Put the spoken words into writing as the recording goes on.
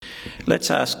Let's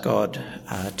ask God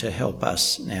to help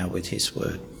us now with his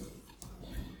word.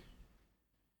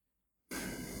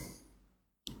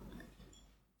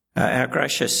 Our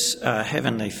gracious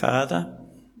Heavenly Father,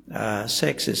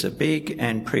 sex is a big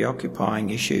and preoccupying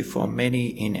issue for many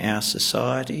in our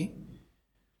society,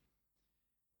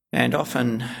 and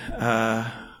often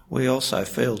we also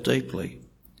feel deeply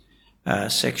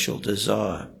sexual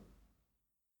desire.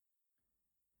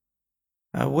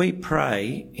 We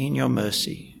pray in your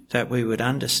mercy that we would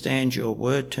understand your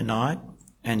word tonight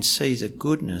and see the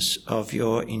goodness of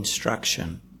your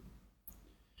instruction.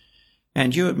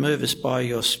 And you would move us by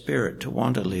your Spirit to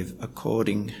want to live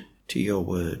according to your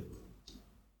word.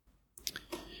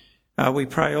 We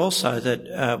pray also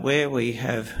that where we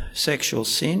have sexual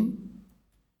sin,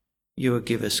 you would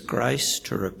give us grace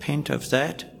to repent of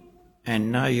that and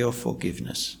know your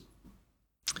forgiveness.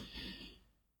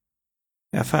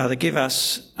 Our Father, give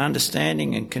us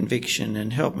understanding and conviction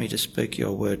and help me to speak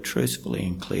your word truthfully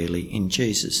and clearly. In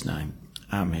Jesus' name,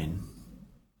 amen.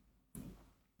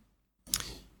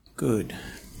 Good.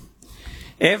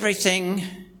 Everything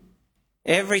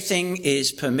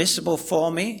is permissible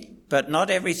for me, but not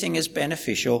everything is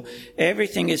beneficial.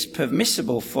 Everything is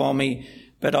permissible for me,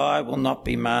 but I will not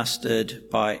be mastered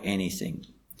by anything.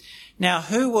 Now,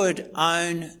 who would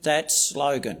own that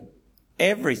slogan?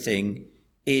 Everything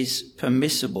is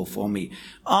permissible for me.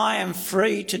 I am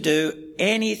free to do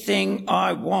anything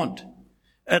I want.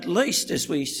 At least, as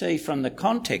we see from the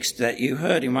context that you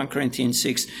heard in 1 Corinthians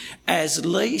 6, at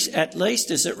least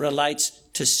as it relates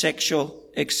to sexual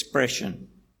expression.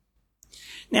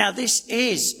 Now, this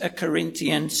is a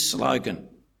Corinthian slogan.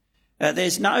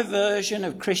 There's no version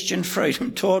of Christian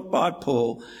freedom taught by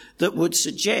Paul that would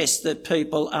suggest that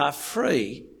people are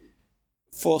free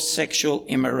for sexual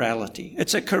immorality.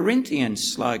 It's a Corinthian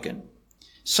slogan.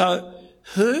 So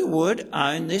who would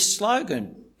own this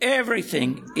slogan?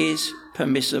 Everything is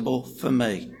permissible for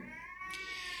me.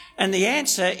 And the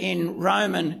answer in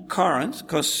Roman Corinth,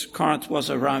 because Corinth was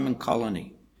a Roman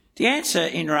colony, the answer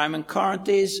in Roman Corinth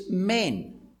is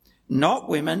men, not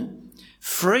women,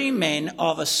 free men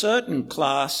of a certain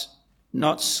class,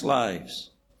 not slaves.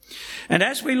 And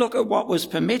as we look at what was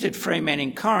permitted free men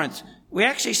in Corinth, we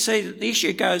actually see that the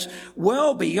issue goes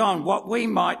well beyond what we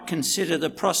might consider the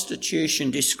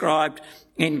prostitution described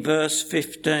in verse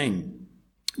 15.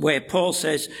 Where Paul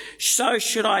says, so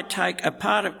should I take a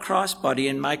part of Christ's body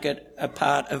and make it a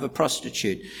part of a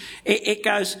prostitute. It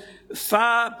goes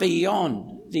far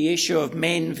beyond the issue of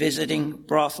men visiting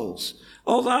brothels.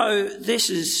 Although this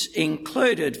is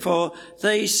included, for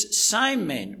these same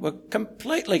men were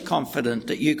completely confident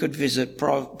that you could visit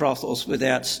brothels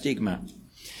without stigma.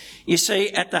 You see,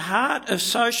 at the heart of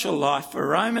social life for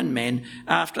Roman men,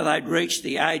 after they'd reached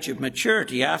the age of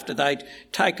maturity, after they'd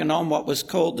taken on what was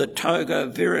called the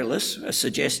toga virilis, a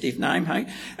suggestive name,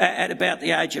 at about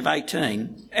the age of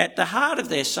 18, at the heart of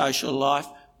their social life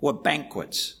were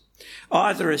banquets,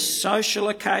 either as social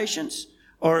occasions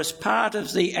or as part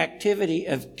of the activity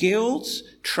of guilds,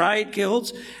 trade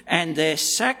guilds, and their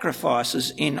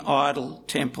sacrifices in idol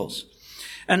temples.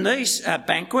 And these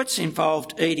banquets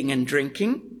involved eating and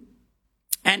drinking,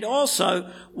 and also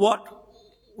what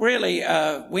really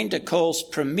Winter calls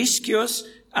promiscuous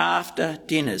after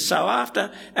dinners. So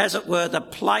after, as it were, the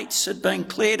plates had been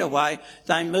cleared away,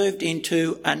 they moved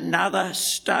into another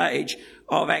stage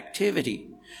of activity,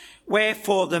 where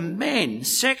for the men,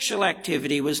 sexual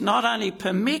activity was not only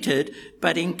permitted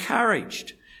but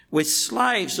encouraged, with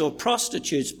slaves or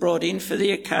prostitutes brought in for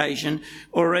the occasion,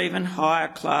 or even higher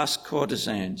class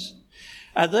courtesans.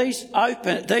 These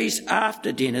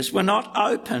after dinners were not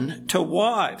open to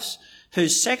wives,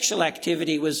 whose sexual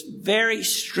activity was very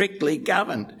strictly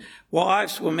governed.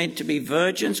 Wives were meant to be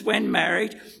virgins when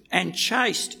married and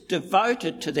chaste,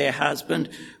 devoted to their husband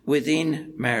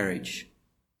within marriage.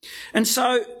 And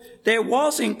so there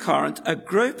was in Corinth a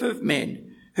group of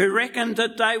men who reckoned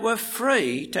that they were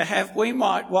free to have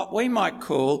what we might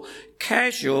call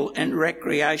casual and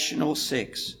recreational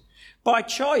sex, by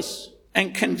choice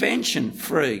and convention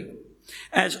free,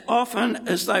 as often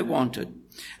as they wanted,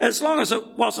 as long as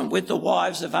it wasn't with the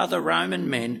wives of other Roman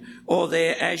men or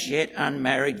their as yet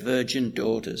unmarried virgin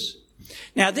daughters.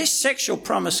 Now, this sexual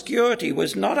promiscuity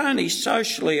was not only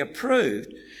socially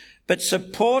approved, but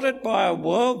supported by a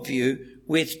worldview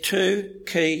with two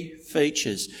key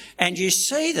features. And you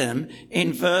see them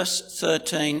in verse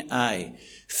 13a.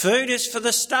 Food is for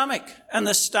the stomach, and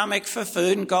the stomach for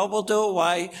food, and God will do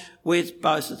away with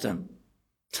both of them.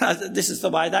 So this is the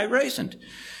way they reasoned.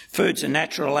 Food's a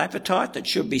natural appetite that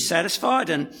should be satisfied,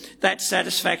 and that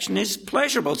satisfaction is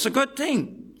pleasurable. It's a good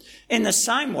thing. In the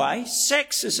same way,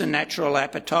 sex is a natural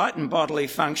appetite and bodily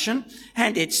function,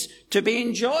 and it's to be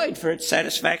enjoyed for its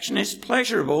satisfaction is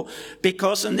pleasurable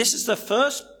because, and this is the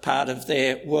first part of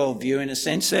their worldview in a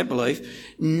sense, their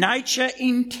belief, nature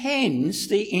intends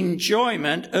the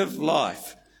enjoyment of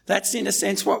life. That's in a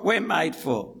sense what we're made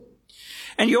for.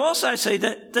 And you also see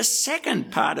that the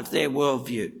second part of their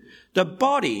worldview, the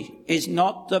body is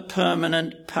not the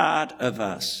permanent part of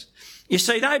us. You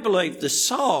see, they believe the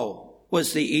soul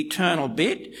was the eternal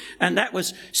bit, and that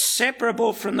was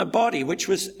separable from the body, which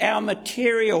was our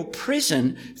material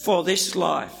prison for this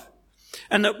life.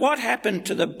 And that what happened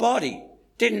to the body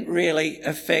didn't really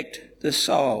affect the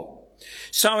soul.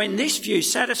 So in this view,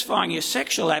 satisfying your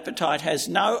sexual appetite has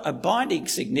no abiding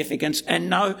significance and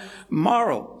no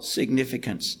moral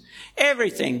significance.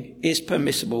 Everything is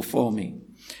permissible for me.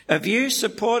 A view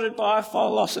supported by a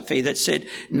philosophy that said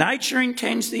nature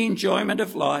intends the enjoyment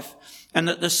of life and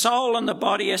that the soul and the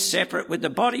body are separate, with the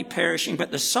body perishing,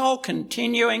 but the soul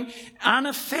continuing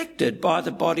unaffected by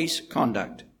the body's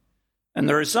conduct. And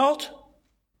the result?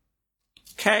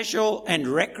 Casual and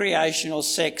recreational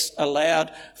sex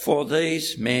allowed for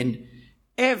these men.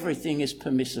 Everything is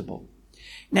permissible.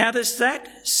 Now, does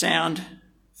that sound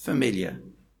familiar?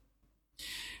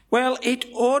 Well, it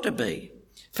ought to be,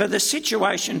 for the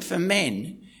situation for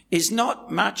men is not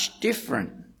much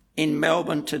different in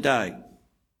Melbourne today.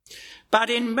 But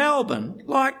in Melbourne,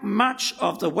 like much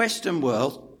of the Western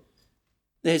world,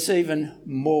 there's even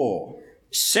more.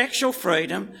 Sexual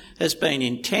freedom has been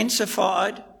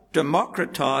intensified,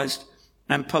 democratised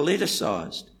and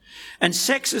politicised. And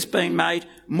sex has been made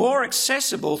more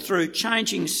accessible through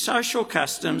changing social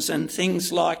customs and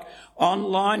things like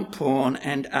online porn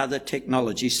and other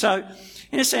technology. So,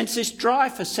 in a sense, this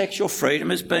drive for sexual freedom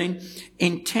has been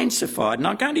intensified. And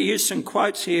I'm going to use some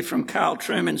quotes here from Carl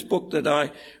Trueman's book that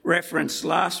I referenced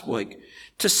last week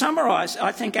to summarise,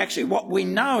 I think, actually what we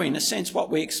know, in a sense, what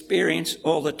we experience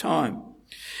all the time.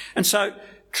 And so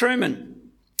Trueman,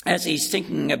 as he's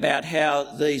thinking about how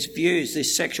these views,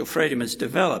 this sexual freedom has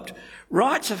developed,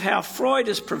 writes of how Freud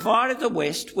has provided the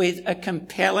West with a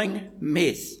compelling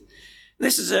myth.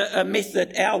 This is a myth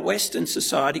that our Western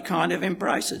society kind of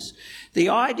embraces. The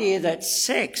idea that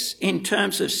sex, in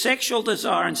terms of sexual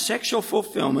desire and sexual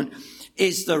fulfilment,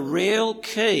 is the real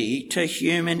key to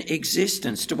human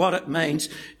existence, to what it means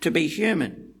to be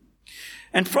human.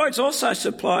 And Freud's also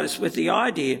supplied us with the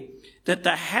idea that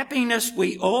the happiness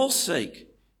we all seek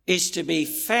is to be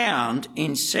found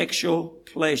in sexual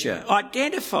pleasure,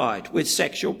 identified with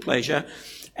sexual pleasure,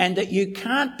 and that you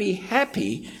can't be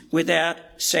happy without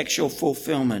sexual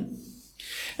fulfilment.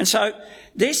 And so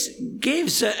this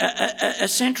gives a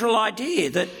central idea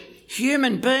that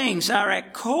human beings are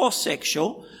at core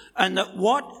sexual, and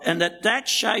that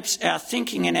shapes our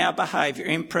thinking and our behaviour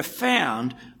in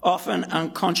profound, often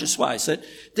unconscious ways. That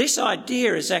this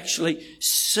idea is actually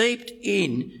seeped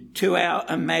in to our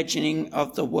imagining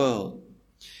of the world.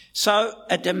 So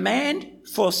a demand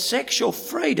for sexual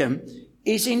freedom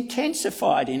is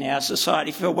intensified in our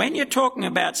society. For when you're talking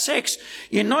about sex,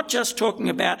 you're not just talking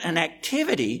about an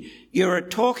activity, you're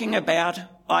talking about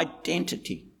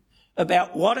identity,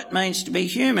 about what it means to be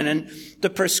human. And the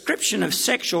prescription of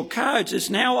sexual codes is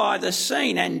now either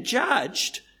seen and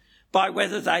judged by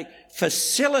whether they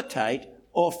facilitate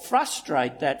or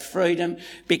frustrate that freedom,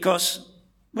 because,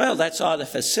 well, that's either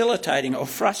facilitating or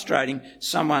frustrating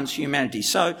someone's humanity.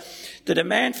 So the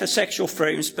demand for sexual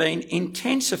freedom has been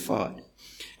intensified.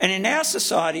 And in our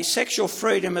society, sexual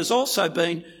freedom has also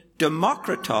been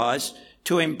democratised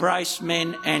to embrace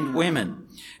men and women.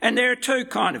 And there are two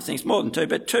kind of things, more than two,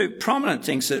 but two prominent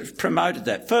things that have promoted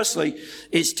that. Firstly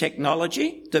is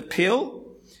technology, the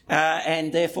pill,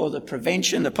 and therefore the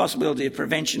possibility of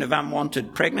prevention of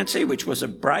unwanted pregnancy, which was a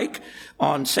brake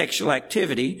on sexual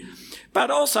activity, but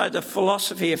also the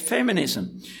philosophy of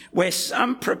feminism, where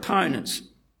some proponents,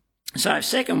 so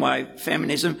second wave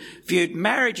feminism, viewed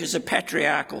marriage as a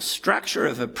patriarchal structure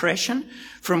of oppression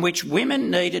from which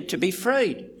women needed to be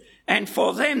freed. And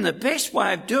for them, the best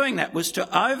way of doing that was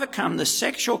to overcome the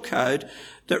sexual code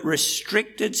that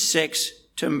restricted sex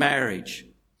to marriage.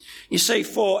 You see,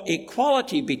 for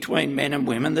equality between men and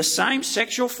women, the same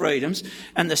sexual freedoms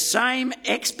and the same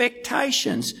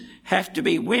expectations have to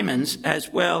be women's as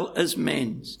well as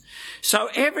men's. So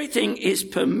everything is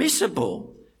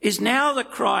permissible is now the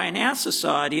cry in our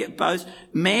society at both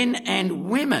men and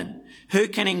women, who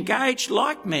can engage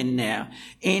like men now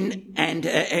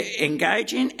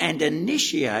engage in and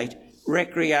initiate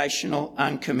recreational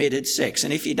uncommitted sex.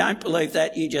 And if you don't believe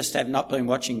that, you just have not been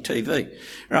watching TV,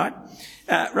 right?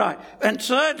 Right. And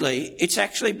thirdly, it's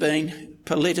actually been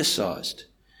politicised.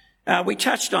 We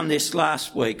touched on this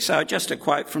last week, so just a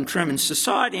quote from Truman.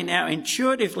 Society now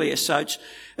intuitively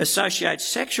associates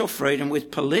sexual freedom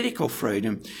with political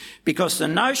freedom because the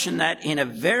notion that in a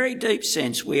very deep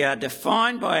sense we are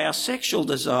defined by our sexual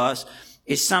desires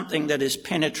is something that has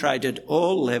penetrated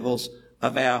all levels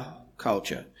of our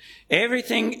culture.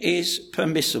 Everything is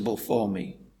permissible for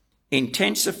me.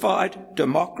 Intensified,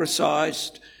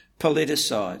 democratised,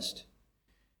 politicised.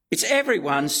 It's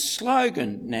everyone's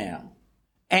slogan now.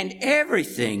 And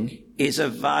everything is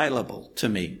available to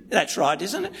me. That's right,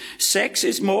 isn't it? Sex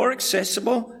is more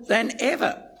accessible than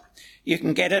ever. You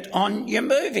can get it on your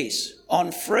movies,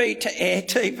 on free-to-air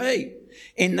TV,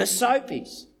 in the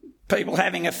soapies, people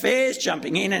having affairs,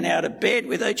 jumping in and out of bed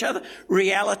with each other,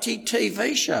 reality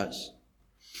TV shows.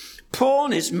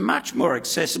 Porn is much more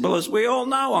accessible, as we all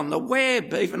know, on the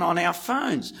web, even on our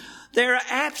phones. There are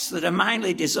apps that are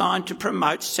mainly designed to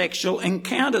promote sexual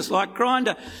encounters like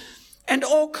Grindr. And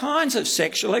all kinds of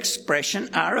sexual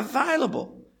expression are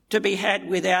available to be had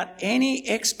without any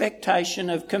expectation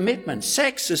of commitment.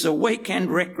 Sex is a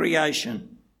weekend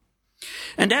recreation.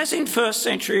 And as in first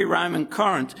century Rome and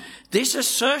Corinth, this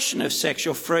assertion of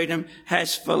sexual freedom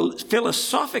has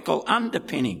philosophical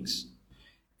underpinnings,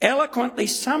 eloquently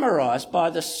summarised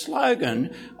by the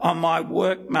slogan on my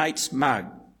workmate's mug.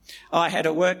 I had a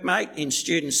workmate in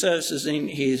student services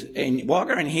in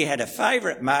Wagga, and he had a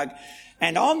favourite mug.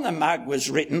 And on the mug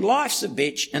was written, "Life's a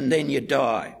bitch and then you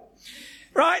die."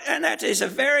 Right? And that is a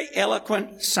very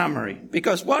eloquent summary,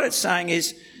 because what it's saying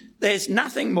is there's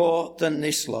nothing more than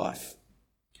this life.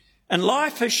 And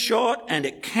life is short and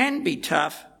it can be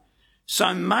tough,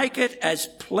 so make it as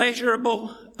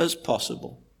pleasurable as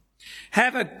possible.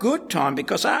 Have a good time,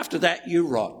 because after that you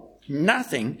rot.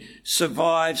 Nothing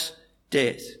survives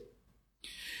death.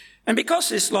 And because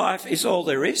this life is all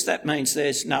there is, that means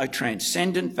there's no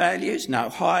transcendent values, no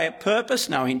higher purpose,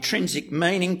 no intrinsic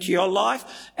meaning to your life,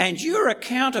 and you're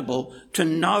accountable to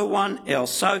no one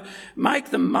else. So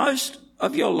make the most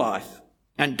of your life,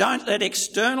 and don't let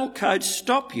external codes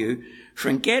stop you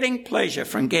from getting pleasure,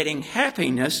 from getting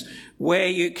happiness where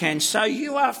you can. So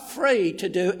you are free to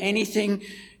do anything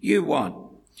you want,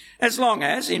 as long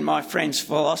as, in my friend's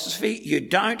philosophy, you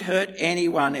don't hurt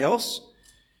anyone else.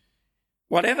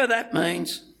 Whatever that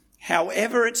means,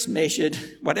 however it's measured,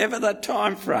 whatever the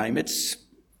time frame, it's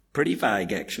pretty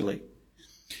vague actually.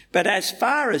 But as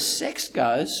far as sex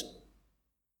goes,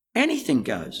 anything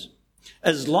goes,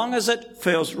 as long as it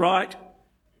feels right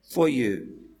for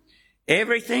you.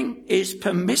 Everything is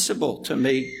permissible to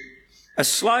me, a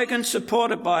slogan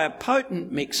supported by a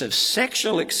potent mix of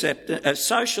social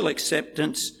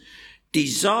acceptance,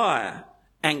 desire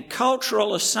and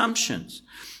cultural assumptions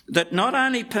that not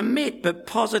only permit but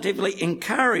positively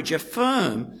encourage,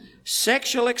 affirm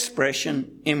sexual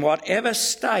expression in whatever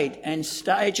state and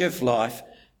stage of life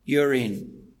you're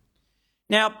in.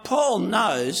 Now, Paul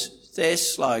knows their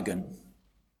slogan.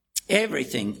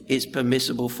 Everything is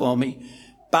permissible for me,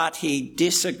 but he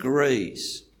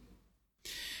disagrees.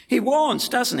 He warns,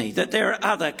 doesn't he, that there are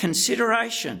other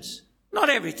considerations. Not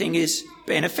everything is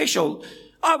beneficial.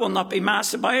 I will not be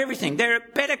mastered by everything. There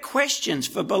are better questions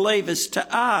for believers to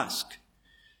ask.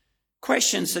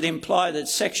 Questions that imply that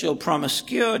sexual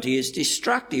promiscuity is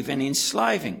destructive and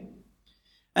enslaving.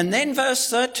 And then verse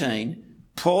 13,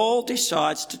 Paul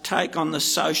decides to take on the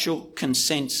social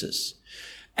consensus.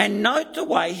 And note the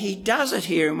way he does it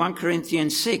here in 1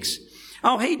 Corinthians 6.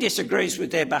 Oh, he disagrees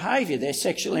with their behaviour, their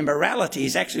sexual immorality.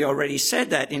 He's actually already said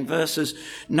that in verses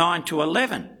 9 to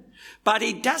 11. But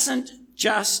he doesn't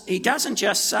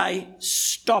just say,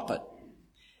 stop it.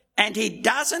 And he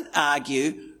doesn't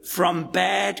argue from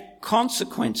bad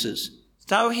consequences,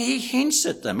 though he hints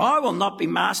at them. I will not be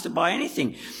mastered by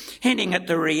anything, hinting at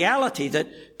the reality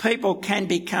that people can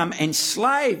become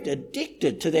enslaved,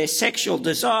 addicted to their sexual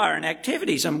desire and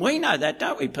activities. And we know that,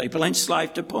 don't we, people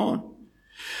enslaved to porn?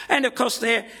 And of course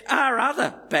there are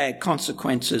other bad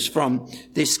consequences from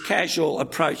this casual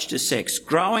approach to sex.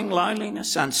 Growing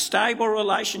loneliness, unstable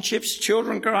relationships,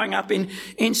 children growing up in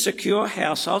insecure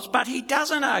households. But he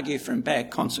doesn't argue from bad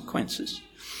consequences.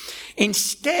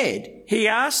 Instead, he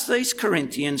asks these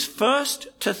Corinthians first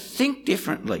to think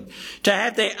differently, to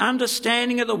have their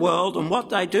understanding of the world and what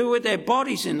they do with their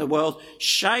bodies in the world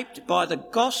shaped by the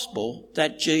gospel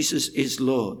that Jesus is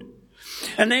Lord.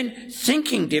 And then,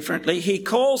 thinking differently, he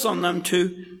calls on them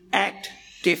to act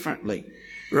differently,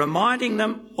 reminding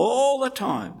them all the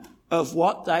time of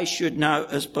what they should know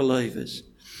as believers.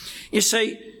 You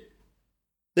see,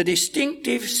 the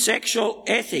distinctive sexual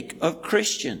ethic of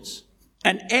Christians,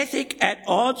 an ethic at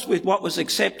odds with what was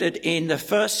accepted in the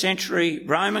 1st century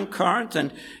Roman Corinth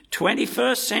and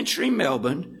 21st century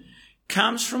Melbourne,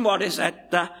 comes from what is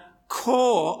at the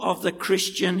core of the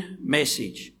Christian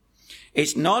message.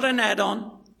 It's not an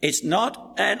add-on. It's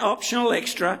not an optional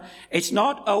extra. It's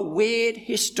not a weird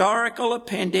historical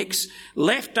appendix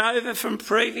left over from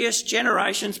previous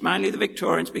generations, mainly the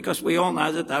Victorians, because we all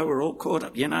know that they were all caught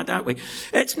up, don't we?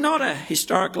 It's not a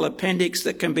historical appendix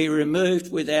that can be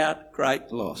removed without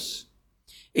great loss.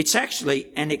 It's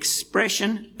actually an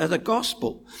expression of the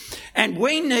gospel. And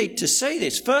we need to see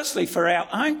this, firstly, for our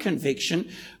own conviction,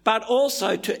 but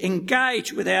also to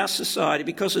engage with our society,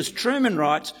 because as Truman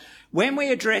writes, when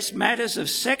we address matters of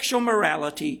sexual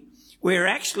morality, we're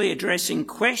actually addressing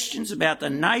questions about the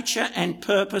nature and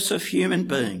purpose of human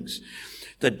beings,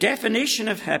 the definition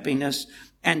of happiness,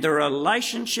 and the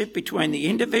relationship between the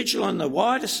individual and the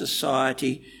wider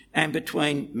society, and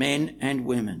between men and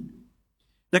women.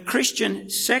 The Christian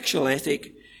sexual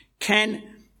ethic can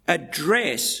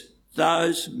address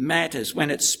those matters when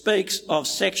it speaks of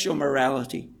sexual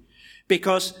morality,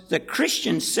 because the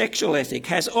Christian sexual ethic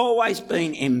has always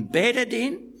been embedded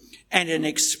in and an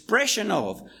expression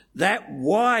of that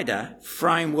wider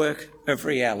framework of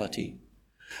reality.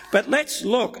 But let's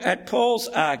look at Paul's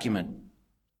argument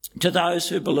to those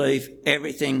who believe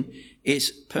everything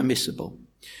is permissible.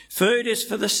 Food is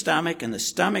for the stomach and the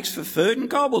stomach's for food, and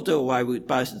God will do away with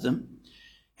both of them.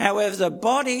 However, the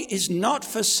body is not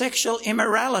for sexual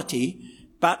immorality,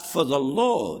 but for the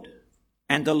Lord,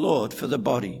 and the Lord for the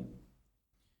body.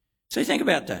 So think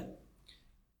about that.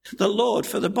 The Lord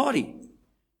for the body.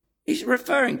 He's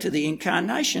referring to the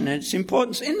incarnation and its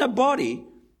importance in the body.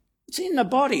 It's in the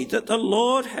body that the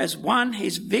Lord has won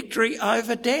his victory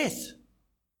over death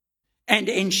and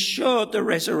ensured the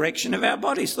resurrection of our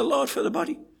bodies, the Lord for the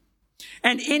body.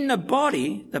 And in the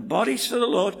body's for the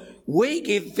Lord, we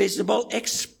give visible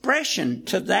expression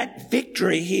to that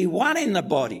victory he won in the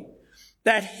body,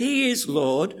 that he is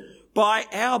Lord by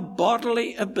our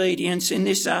bodily obedience in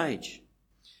this age.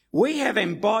 We have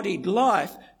embodied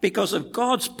life because of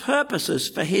God's purposes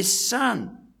for his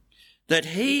Son, that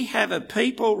he have a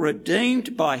people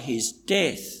redeemed by his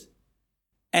death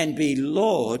and be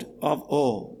Lord of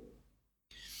all.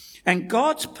 And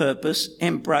God's purpose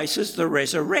embraces the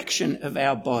resurrection of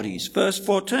our bodies. Verse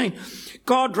 14,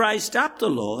 God raised up the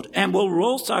Lord and will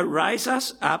also raise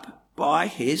us up by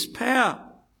his power.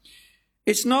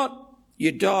 It's not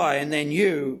you die and then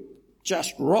you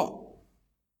just rot.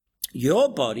 Your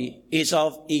body is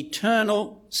of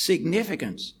eternal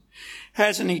significance,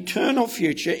 has an eternal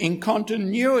future in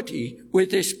continuity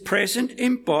with this present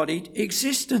embodied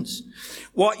existence.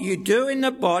 What you do in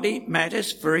the body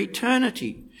matters for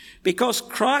eternity. Because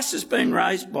Christ has been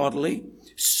raised bodily,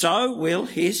 so will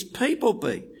his people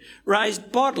be,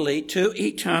 raised bodily to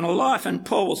eternal life. And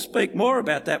Paul will speak more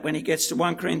about that when he gets to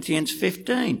 1 Corinthians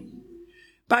 15.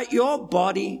 But your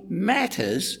body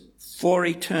matters for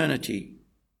eternity.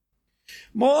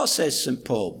 More, says St.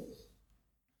 Paul.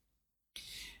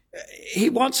 He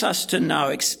wants us to know,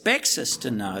 expects us to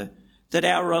know, that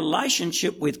our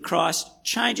relationship with Christ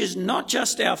changes not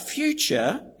just our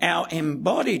future, our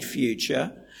embodied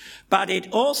future, but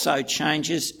it also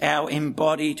changes our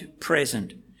embodied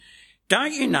present.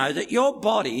 Don't you know that your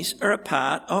bodies are a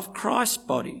part of Christ's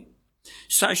body?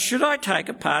 So should I take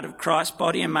a part of Christ's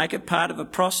body and make it part of a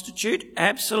prostitute?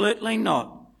 Absolutely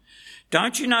not.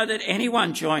 Don't you know that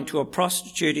anyone joined to a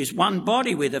prostitute is one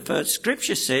body with her? For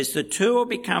Scripture says the two will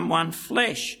become one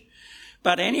flesh.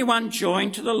 But anyone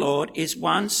joined to the Lord is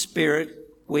one spirit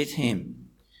with him.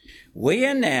 We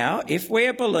are now, if we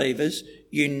are believers,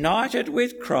 united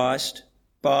with Christ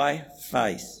by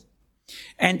faith.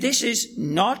 And this is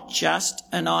not just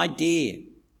an idea.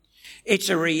 It's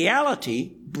a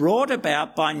reality brought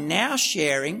about by now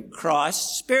sharing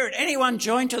Christ's Spirit. Anyone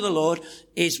joined to the Lord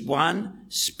is one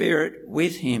spirit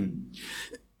with him.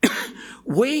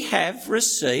 We have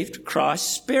received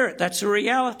Christ's Spirit. That's a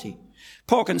reality.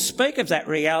 Paul can speak of that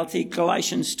reality,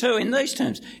 Galatians 2, in these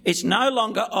terms. It's no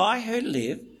longer I who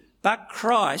live, but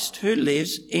Christ who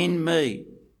lives in me.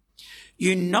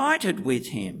 United with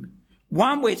him,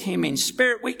 one with him in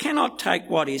spirit, we cannot take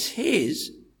what is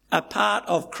his, a part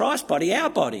of Christ's body, our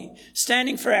body,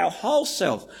 standing for our whole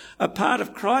self, a part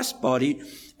of Christ's body,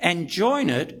 and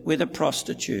join it with a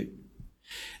prostitute.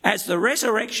 As the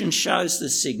resurrection shows the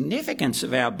significance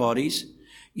of our bodies,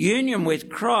 union with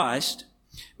Christ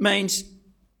means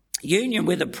union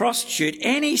with a prostitute,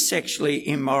 any sexually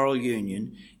immoral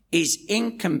union, is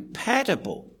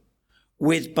incompatible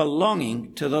with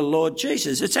belonging to the Lord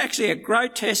Jesus. It's actually a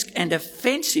grotesque and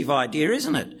offensive idea,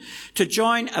 isn't it? To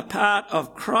join a part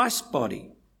of Christ's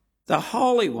body, the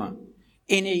Holy One,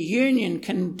 in a union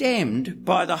condemned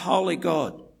by the Holy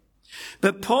God.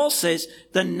 But Paul says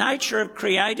the nature of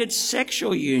created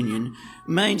sexual union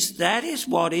means that is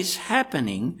what is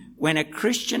happening when a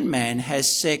Christian man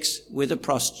has sex with a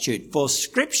prostitute. For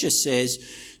Scripture says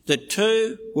the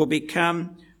two will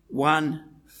become one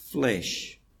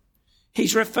flesh.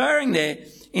 He's referring there,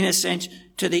 in a sense,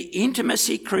 to the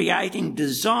intimacy-creating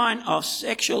design of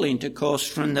sexual intercourse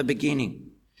from the beginning.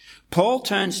 Paul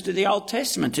turns to the Old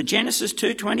Testament, to Genesis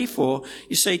 2:24,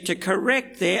 you see, to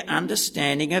correct their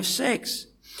understanding of sex.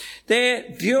 Their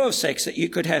view of sex, that you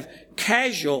could have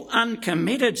casual,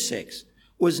 uncommitted sex,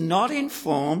 was not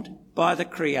informed by the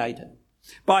Creator,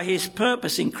 by his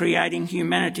purpose in creating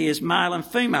humanity as male and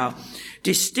female,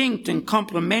 distinct and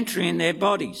complementary in their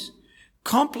bodies.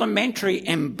 Complementary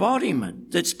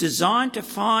embodiment that's designed to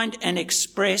find and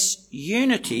express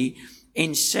unity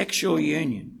in sexual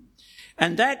union.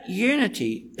 And that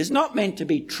unity is not meant to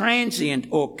be transient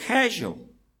or casual,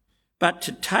 but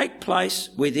to take place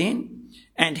within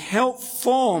and help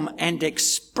form and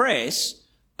express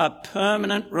a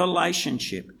permanent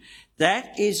relationship.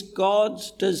 That is God's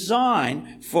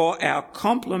design for our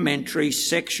complementary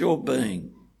sexual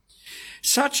being.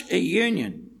 Such a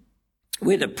union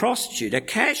with a prostitute, a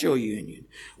casual union,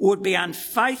 would be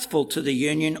unfaithful to the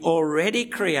union already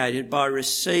created by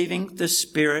receiving the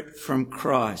Spirit from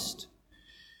Christ.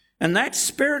 And that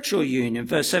spiritual union,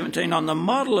 verse 17, on the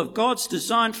model of God's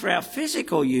design for our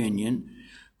physical union,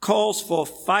 calls for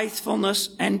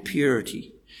faithfulness and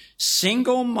purity,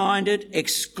 single-minded,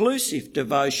 exclusive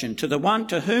devotion to the one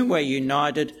to whom we're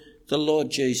united, the Lord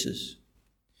Jesus.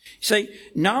 See,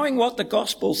 knowing what the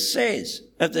gospel says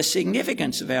of the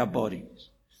significance of our bodies,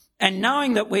 and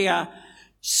knowing that we are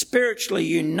spiritually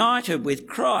united with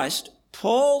Christ,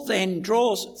 Paul then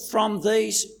draws from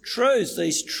these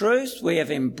truths we have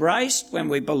embraced when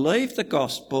we believe the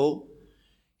gospel,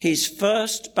 his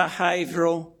first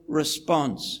behavioural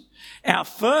response. Our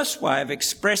first way of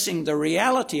expressing the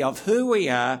reality of who we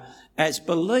are as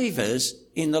believers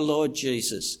in the Lord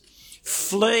Jesus.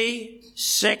 Flee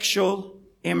sexual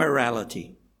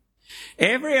immorality.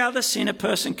 Every other sin a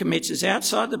person commits is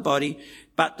outside the body,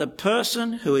 but the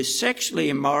person who is sexually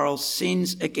immoral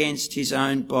sins against his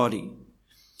own body.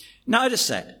 Notice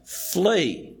that.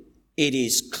 Flee. It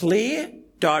is clear,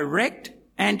 direct,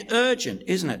 and urgent,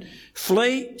 isn't it?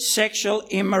 Flee sexual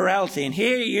immorality. And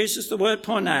here he uses the word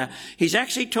porneia. He's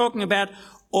actually talking about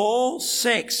all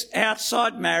sex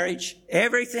outside marriage,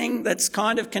 everything that's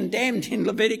kind of condemned in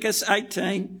Leviticus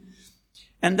 18.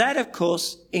 And that, of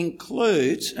course,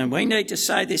 includes, and we need to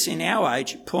say this in our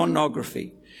age,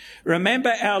 pornography.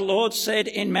 Remember, our Lord said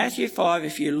in Matthew 5,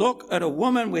 if you look at a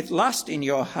woman with lust in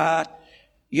your heart,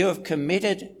 you have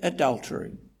committed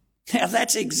adultery. Now,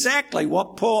 that's exactly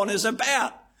what porn is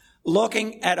about,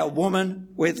 looking at a woman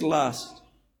with lust.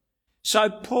 So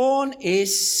porn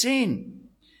is sin,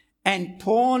 and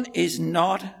porn is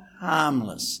not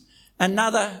harmless.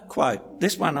 Another quote,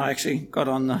 this one I actually got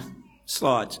on the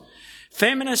slides.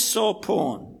 Feminists saw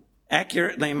porn,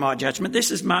 accurately in my judgment,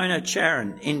 this is Mona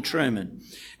Charen in Truman,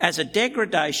 as a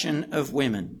degradation of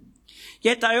women.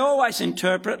 Yet they always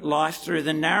interpret life through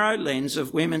the narrow lens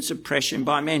of women's oppression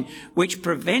by men, which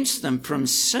prevents them from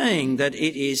seeing that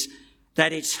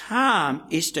its harm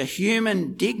is to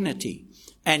human dignity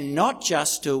and not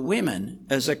just to women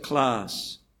as a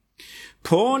class.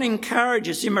 Porn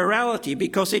encourages immorality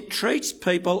because it treats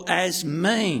people as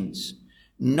means,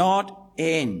 not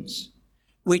ends,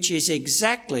 which is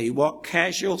exactly what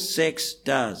casual sex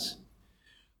does.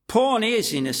 Porn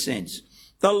is, in a sense,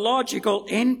 the logical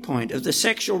endpoint of the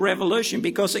sexual revolution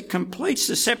because it completes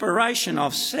the separation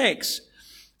of sex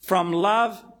from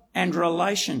love and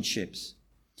relationships.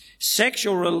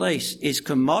 Sexual release is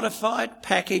commodified,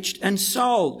 packaged and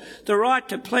sold. The right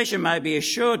to pleasure may be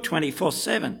assured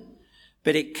 24/7,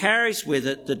 but it carries with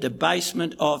it the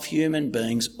debasement of human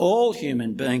beings, all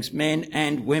human beings, men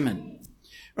and women.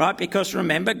 Right? Because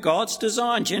remember, God's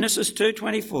design, Genesis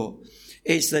 2:24,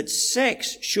 is that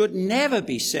sex should never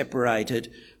be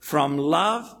separated from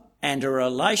love and a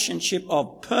relationship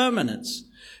of permanence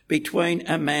between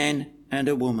a man and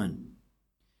a woman.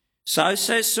 So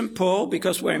says St. Paul,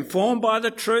 because we're informed by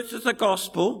the truth of the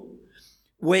gospel,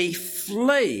 we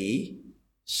flee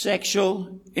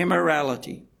sexual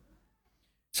immorality.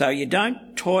 So you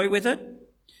don't toy with it.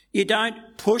 You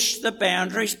don't push the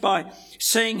boundaries by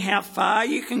seeing how far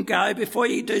you can go before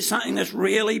you do something that's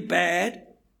really bad.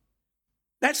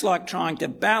 That's like trying to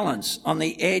balance on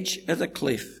the edge of the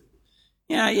cliff.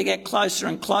 You know, you get closer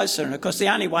and closer, and of course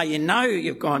the only way you know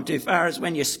you've gone too far is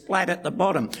when you splat at the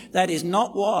bottom. That is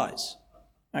not wise,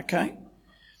 okay?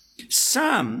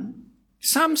 Some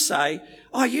Some say,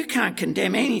 oh, you can't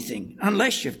condemn anything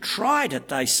unless you've tried it,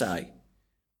 they say.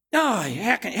 Oh,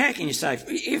 how can you say,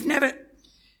 you've never...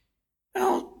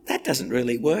 Well, that doesn't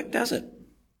really work, does it?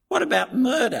 What about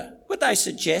murder? Would they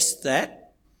suggest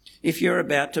that if you're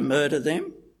about to murder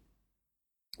them?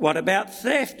 What about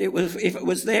theft if it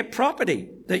was their property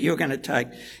that you're going to take?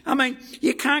 I mean,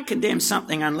 you can't condemn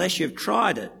something unless you've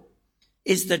tried it,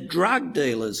 is the drug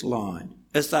dealer's line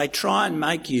as they try and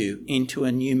make you into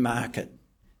a new market.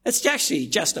 It's actually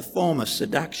just a form of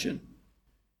seduction.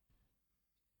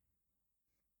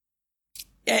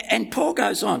 And Paul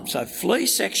goes on, so flee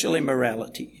sexual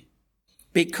immorality,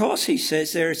 because he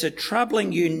says there is a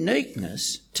troubling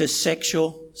uniqueness to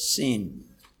sexual sin.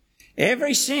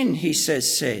 Every sin, he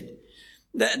said,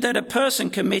 that a person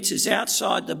commits is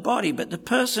outside the body, but the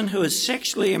person who is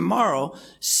sexually immoral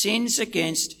sins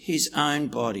against his own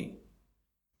body.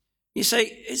 You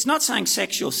see, it's not saying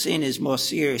sexual sin is more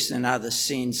serious than other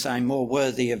sins, saying more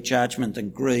worthy of judgment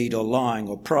than greed or lying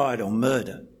or pride or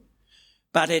murder.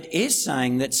 But it is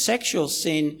saying that sexual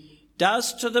sin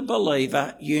does to the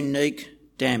believer unique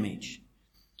damage.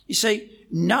 You see,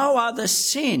 no other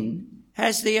sin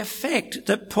has the effect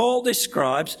that Paul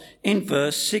describes in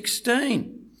verse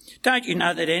 16. Don't you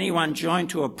know that anyone joined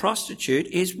to a prostitute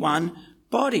is one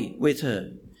body with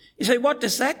her? You see, what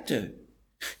does that do?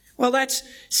 Well, that's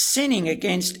sinning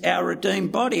against our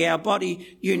redeemed body, our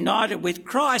body united with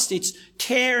Christ. It's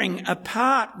tearing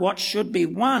apart what should be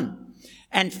one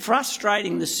and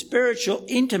frustrating the spiritual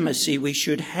intimacy we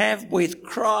should have with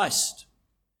Christ,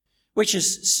 which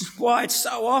is why it's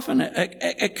so often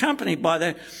accompanied by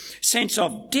the sense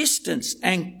of distance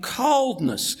and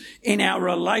coldness in our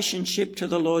relationship to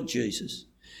the Lord Jesus.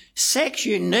 Sex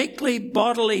uniquely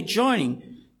bodily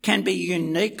joining can be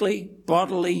uniquely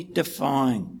bodily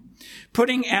defying,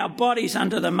 putting our bodies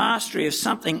under the mastery of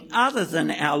something other than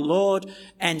our Lord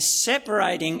and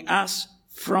separating us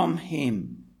from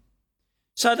him.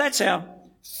 So that's our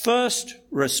first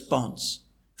response.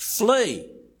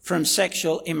 Flee from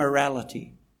sexual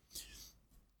immorality.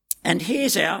 And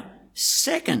here's our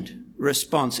second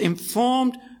response,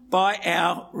 informed by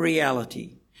our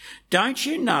reality. Don't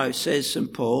you know, says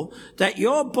St. Paul, that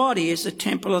your body is the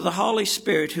temple of the Holy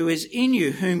Spirit who is in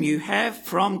you, whom you have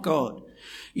from God?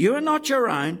 You are not your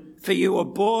own, for you were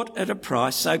bought at a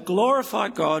price, so glorify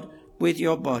God with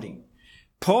your body.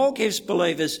 Paul gives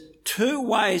believers two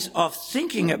ways of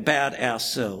thinking about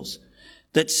ourselves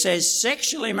that says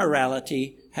sexual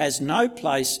immorality has no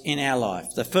place in our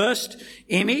life. The first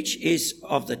image is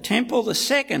of the temple, the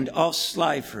second of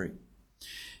slavery.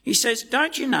 He says,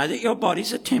 don't you know that your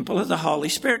body's a temple of the Holy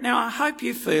Spirit? Now, I hope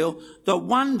you feel the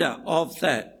wonder of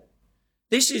that.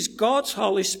 This is God's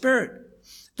Holy Spirit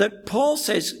that Paul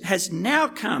says has now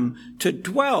come to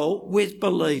dwell with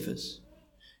believers.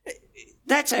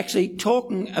 That's actually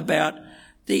talking about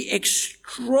the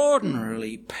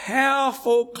extraordinarily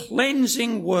powerful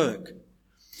cleansing work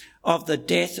of the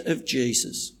death of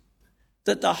Jesus,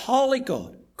 that the Holy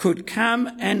God could come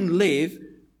and live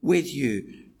with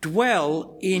you,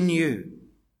 dwell in you.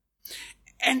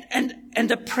 And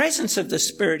the presence of the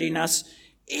Spirit in us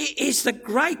is the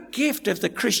great gift of the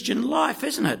Christian life,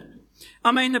 isn't it?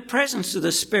 I mean, the presence of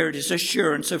the Spirit is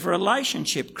assurance of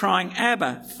relationship, crying,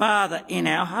 Abba, Father, in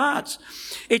our hearts.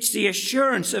 It's the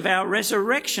assurance of our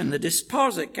resurrection, the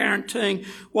deposit guaranteeing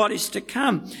what is to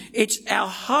come. It's our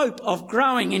hope of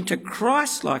growing into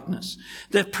Christ-likeness.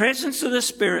 The presence of the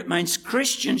Spirit means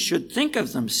Christians should think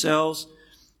of themselves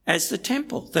as the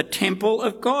temple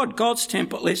of God. God's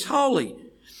temple is holy.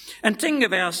 And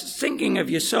thinking of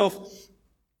yourself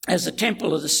as the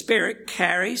temple of the Spirit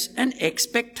carries an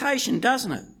expectation,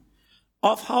 doesn't it,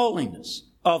 of holiness,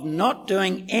 of not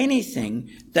doing anything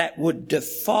that would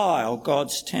defile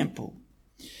God's temple.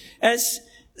 As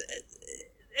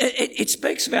it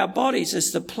speaks of our bodies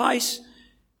as the place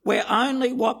where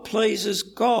only what pleases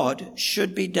God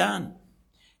should be done.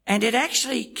 And it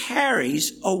actually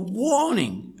carries a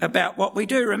warning about what we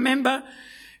do. Remember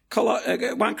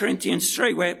 1 Corinthians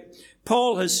 3, where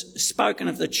Paul has spoken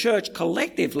of the church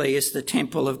collectively as the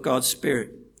temple of God's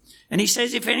Spirit. And he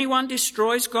says, if anyone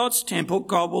destroys God's temple,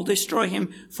 God will destroy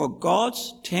him, for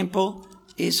God's temple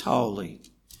is holy.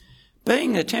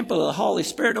 Being the temple of the Holy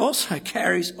Spirit also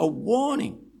carries a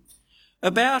warning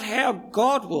about how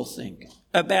God will think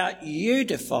about you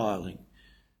defiling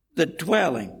the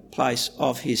dwelling place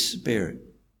of his Spirit.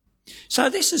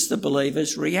 So this is the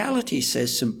believer's reality,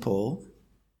 says St. Paul,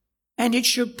 and it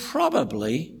should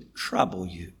probably trouble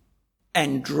you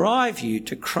and drive you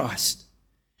to Christ.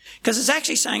 Because it's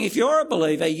actually saying if you're a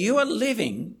believer, you are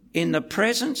living in the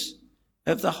presence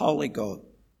of the Holy God.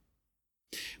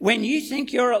 When you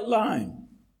think you're alone,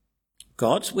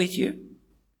 God's with you,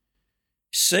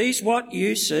 sees what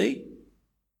you see.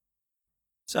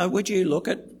 So would you look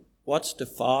at what's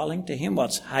defiling to him,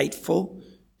 what's hateful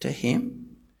to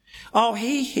him? Oh,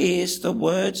 he hears the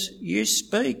words you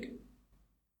speak.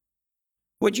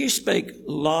 Would you speak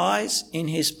lies in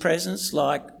his presence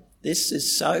like, this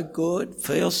is so good,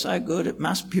 feels so good, it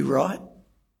must be right?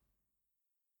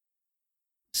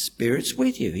 Spirit's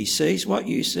with you. He sees what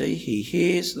you see. He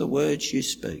hears the words you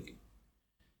speak.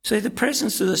 See, the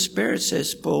presence of the Spirit,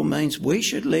 says Paul, means we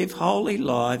should live holy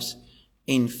lives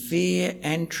in fear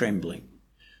and trembling.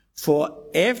 For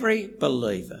every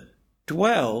believer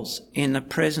dwells in the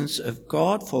presence of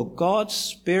God, for God's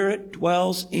Spirit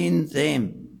dwells in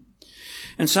them.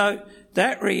 And so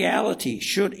that reality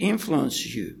should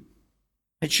influence you.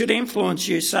 It should influence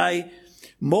you, say,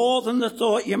 more than the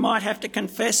thought you might have to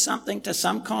confess something to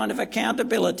some kind of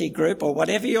accountability group or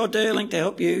whatever you're doing to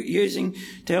help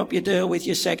you deal with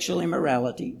your sexual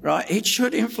immorality, right? It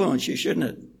should influence you, shouldn't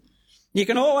it? You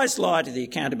can always lie to the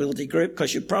accountability group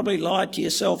because you've probably lied to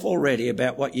yourself already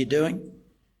about what you're doing.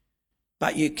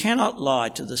 But you cannot lie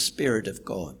to the Spirit of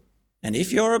God. And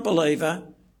if you're a believer,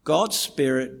 God's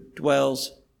Spirit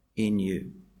dwells in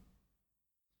you.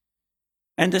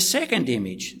 And the second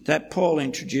image that Paul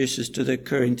introduces to the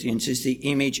Corinthians is the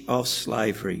image of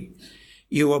slavery.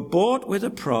 You were bought with a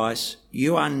price.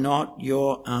 You are not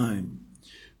your own.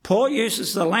 Paul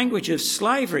uses the language of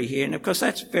slavery here, and of course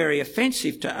that's very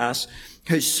offensive to us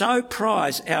who so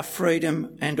prize our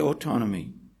freedom and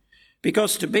autonomy.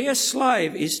 Because to be a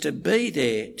slave is to be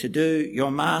there to do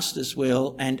your master's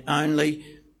will and only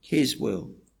his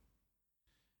will.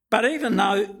 But even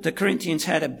though the Corinthians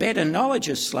had a better knowledge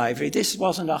of slavery, this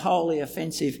wasn't a wholly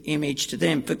offensive image to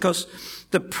them, because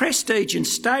the prestige and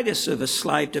status of a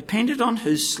slave depended on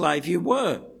whose slave you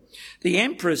were. The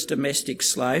emperor's domestic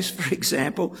slaves, for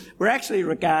example, were actually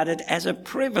regarded as a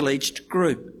privileged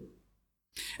group.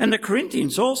 And the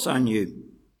Corinthians also knew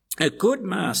a good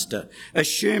master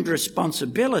assumed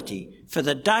responsibility for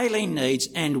the daily needs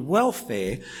and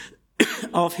welfare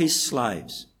of his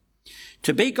slaves.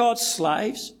 To be God's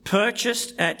slaves,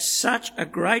 purchased at such a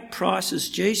great price as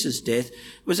Jesus' death,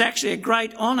 was actually a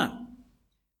great honour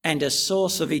and a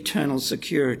source of eternal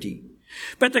security.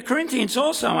 But the Corinthians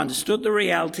also understood the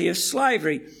reality of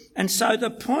slavery, and so the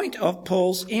point of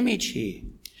Paul's image here.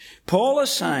 Paul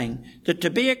is saying that to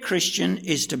be a Christian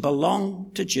is to belong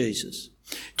to Jesus,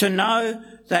 to know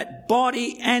that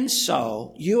body and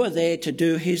soul you are there to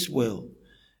do his will.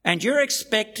 And you're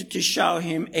expected to show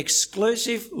him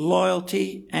exclusive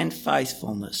loyalty and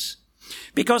faithfulness.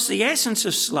 Because the essence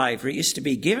of slavery is to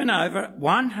be given over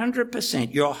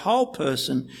 100%, your whole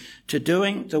person, to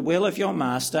doing the will of your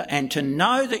master and to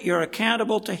know that you're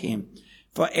accountable to him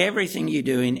for everything you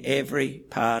do in every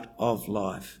part of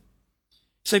life.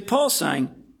 See, Paul's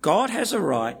saying God has a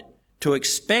right to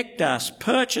expect us,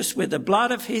 purchased with the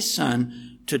blood of his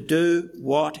Son, to do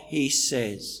what he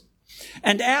says.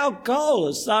 And our goal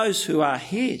as those who are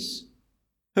his,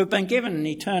 who have been given an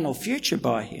eternal future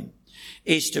by him,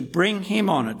 is to bring him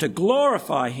honour, to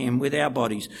glorify him with our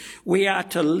bodies. We are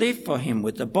to live for him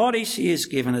with the bodies he has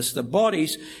given us, the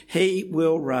bodies he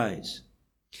will raise.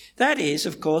 That is,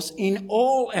 of course, in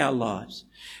all our lives.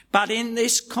 But in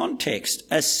this context,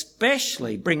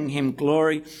 especially bringing him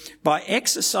glory by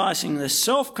exercising the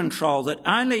self-control that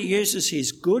only uses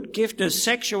his good gift of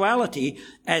sexuality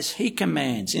as he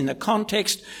commands, in the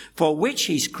context for which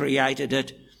he's created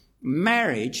it,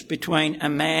 marriage between a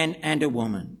man and a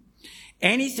woman.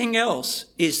 Anything else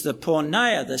is the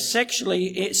porneia, the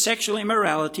sexual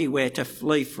immorality we're to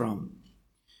flee from.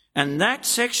 And that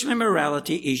sexual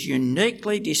immorality is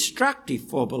uniquely destructive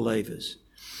for believers.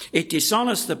 It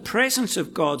dishonours the presence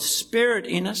of God's Spirit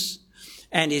in us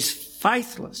and is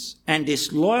faithless and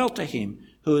disloyal to him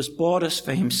who has bought us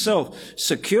for himself,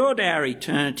 secured our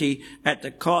eternity at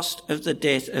the cost of the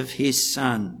death of his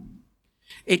Son.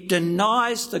 It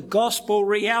denies the gospel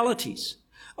realities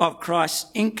of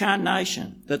Christ's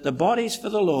incarnation, that the body's for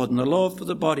the Lord and the Lord for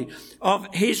the body, of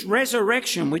his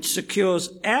resurrection, which secures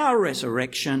our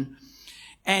resurrection,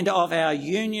 and of our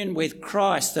union with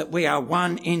Christ, that we are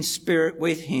one in spirit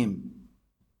with him.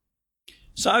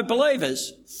 So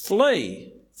believers,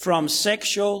 flee from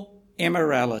sexual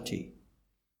immorality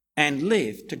and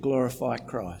live to glorify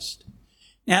Christ.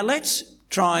 Now let's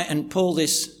try and pull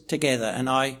this together, and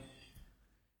I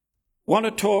want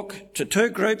to talk to two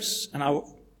groups, and I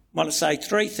want to say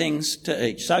three things to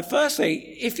each. So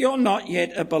firstly, if you're not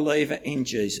yet a believer in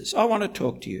Jesus, I want to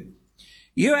talk to you.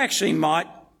 You actually might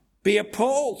be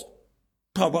appalled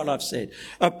by what I've said,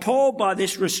 appalled by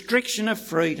this restriction of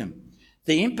freedom,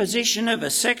 The imposition of a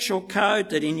sexual code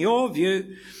that, in your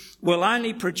view, will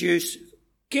only produce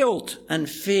guilt and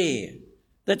fear.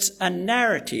 That's a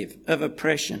narrative of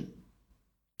oppression.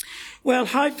 Well,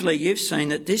 hopefully you've seen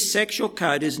that this sexual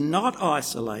code is not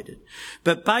isolated,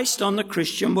 but based on the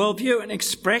Christian worldview, an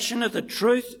expression of the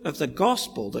truth of the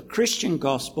gospel, the Christian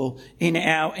gospel, in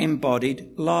our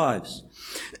embodied lives.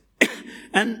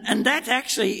 And that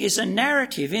actually is a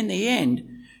narrative in the end,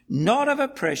 not of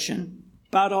oppression,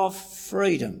 but of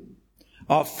freedom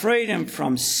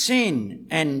from sin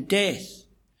and death,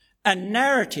 a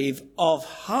narrative of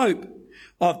hope,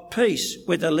 of peace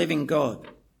with the living God.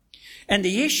 And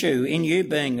the issue in you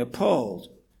being appalled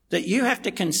that you have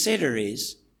to consider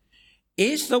is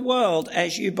the world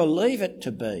as you believe it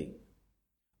to be,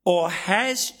 or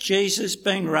has Jesus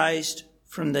been raised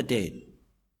from the dead?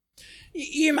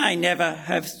 You may never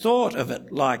have thought of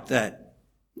it like that.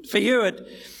 For you,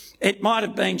 it might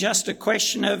have been just a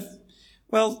question of,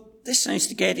 well, this seems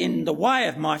to get in the way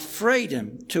of my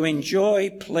freedom to enjoy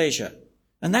pleasure.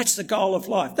 And that's the goal of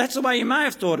life. That's the way you may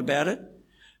have thought about it.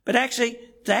 But actually,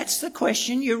 that's the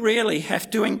question you really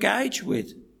have to engage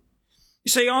with. You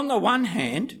see, on the one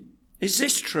hand, is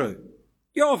this true?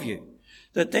 Your view,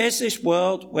 that there's this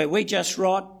world where we just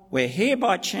rot, we're here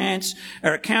by chance,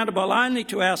 are accountable only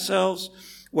to ourselves,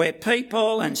 where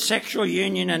people and sexual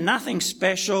union are nothing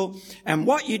special, and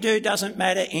what you do doesn't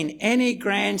matter in any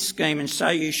grand scheme, and so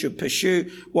you should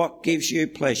pursue what gives you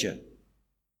pleasure.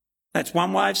 That's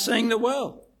one way of seeing the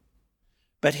world.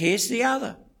 But here's the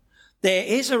other. There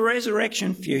is a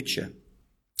resurrection future,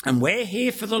 and we're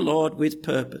here for the Lord with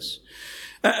purpose.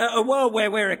 A world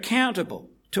where we're accountable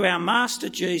to our Master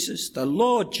Jesus, the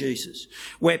Lord Jesus,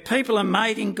 where people are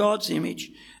made in God's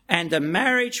image, and the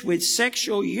marriage with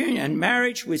sexual union, the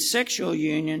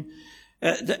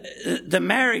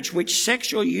marriage which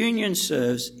sexual union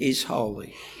serves is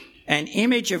holy, an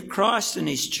image of Christ and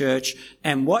his church,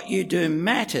 and what you do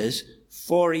matters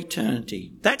for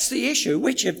eternity. That's the issue.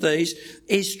 Which of these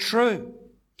is true?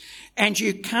 And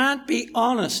you can't be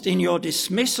honest in your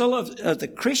dismissal of the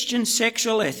Christian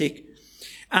sexual ethic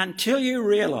until you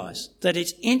realise that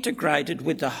it's integrated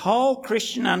with the whole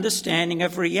Christian understanding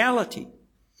of reality,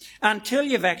 until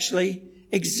you've actually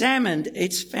examined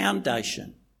its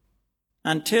foundation,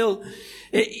 until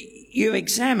you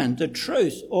examine the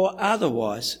truth or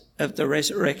otherwise of the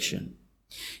resurrection.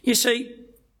 You see,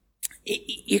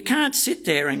 you can't sit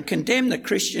there and condemn the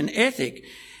Christian ethic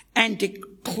and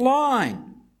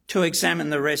decline to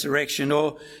examine the resurrection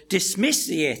or dismiss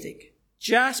the ethic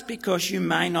just because you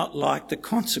may not like the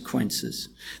consequences,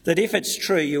 that if it's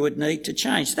true you would need to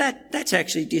change. That's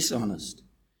actually dishonest.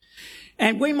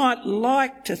 And we might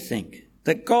like to think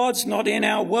that God's not in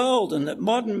our world and that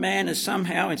modern man has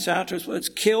somehow, in Sartre's words,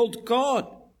 killed God.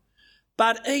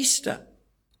 But Easter,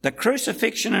 the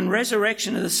crucifixion and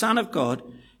resurrection of the Son of God,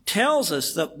 tells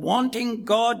us that wanting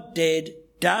God dead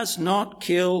does not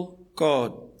kill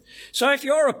God. So if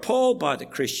you're appalled by the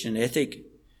Christian ethic,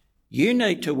 you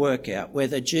need to work out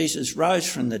whether Jesus rose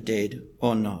from the dead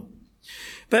or not.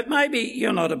 But maybe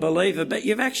you're not a believer, but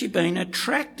you've actually been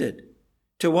attracted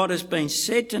to what has been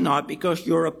said tonight because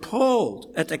you're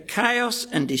appalled at the chaos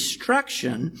and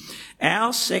destruction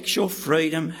our sexual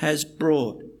freedom has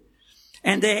brought.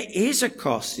 And there is a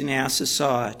cost in our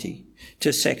society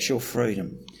to sexual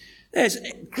freedom. There's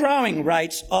growing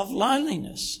rates of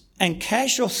loneliness, and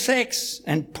casual sex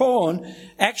and porn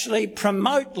actually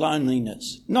promote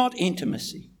loneliness, not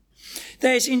intimacy.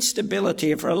 There's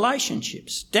instability of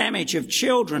relationships, damage of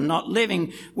children not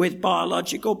living with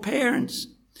biological parents.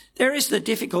 There is the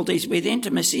difficulties with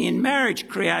intimacy in marriage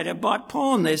created by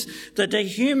porn. There's the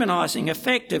dehumanising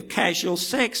effect of casual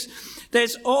sex.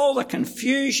 There's all the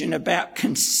confusion about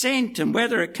consent and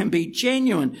whether it can be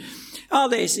genuine. Oh,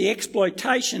 there's the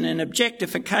exploitation and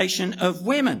objectification of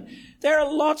women. There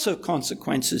are lots of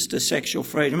consequences to sexual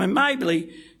freedom, and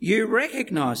maybe you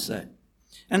recognise that.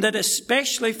 And that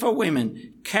especially for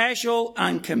women, casual,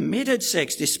 uncommitted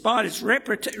sex, despite its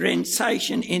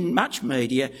representation in much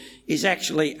media, is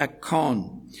actually a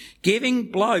con,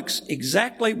 giving blokes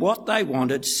exactly what they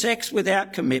wanted, sex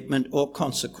without commitment or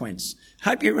consequence.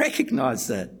 Hope you recognise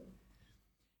that.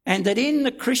 And that in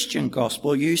the Christian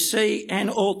gospel you see an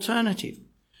alternative,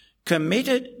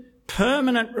 committed,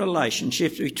 permanent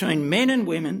relationships between men and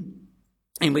women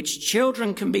in which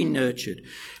children can be nurtured,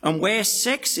 and where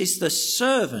sex is the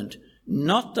servant,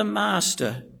 not the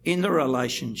master in the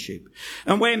relationship,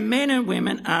 and where men and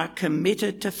women are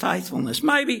committed to faithfulness.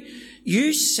 Maybe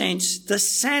you sense the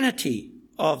sanity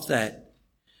of that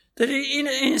in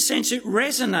a sense it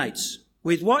resonates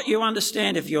with what you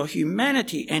understand of your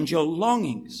humanity and your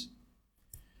longings,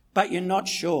 but you're not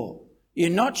sure You're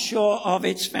not sure of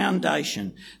its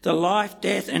foundation, the life,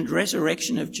 death and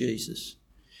resurrection of Jesus.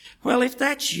 Well, if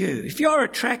that's you, if you're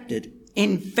attracted,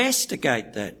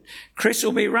 investigate that. Chris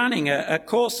will be running a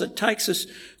course that takes us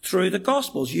through the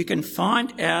Gospels. You can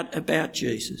find out about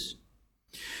Jesus.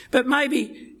 But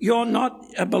maybe you're not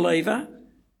a believer,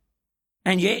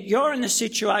 and yet you're in the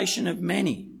situation of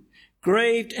many,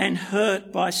 grieved and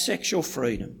hurt by sexual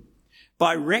freedom,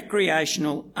 by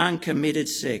recreational, uncommitted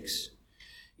sex.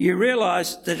 You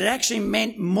realise that it actually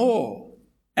meant more,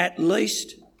 at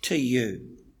least to you.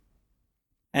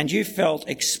 And you felt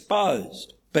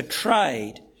exposed,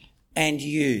 betrayed and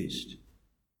used.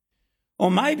 Or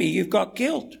maybe you've got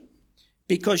guilt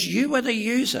because you were the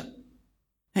user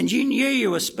and you knew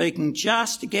you were speaking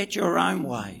just to get your own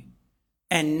way,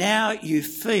 and now you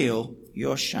feel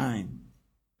your shame.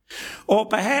 Or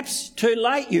perhaps too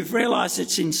late you've realised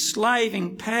it's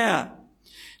enslaving power,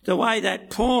 the way that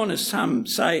porn, as some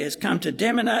say, has come to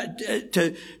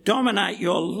dominate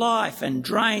your life and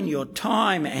drain your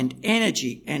time and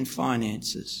energy and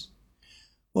finances.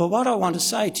 Well, what I want to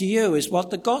say to you is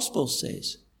what the gospel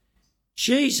says.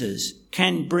 Jesus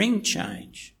can bring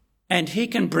change, and he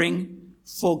can bring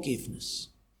forgiveness.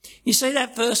 You see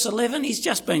that verse 11? He's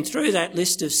just been through that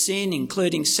list of sin,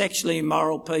 including sexually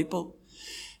immoral people.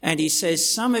 And he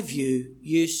says, some of you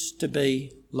used to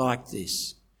be like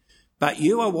this, but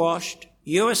you are washed,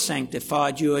 you are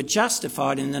sanctified, you are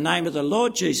justified in the name of the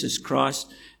Lord Jesus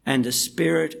Christ and the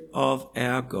Spirit of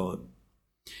our God.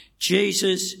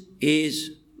 Jesus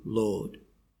is Lord.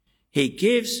 He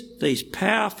gives this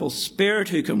powerful Spirit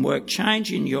who can work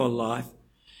change in your life.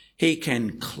 He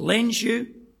can cleanse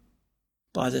you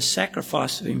by the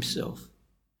sacrifice of himself.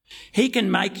 He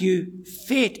can make you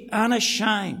fit,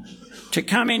 unashamed, to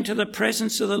come into the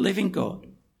presence of the living God.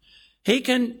 He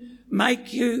can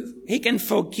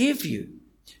forgive you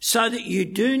so that you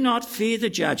do not fear the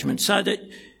judgment, so that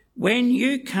when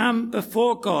you come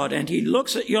before God and he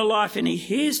looks at your life and he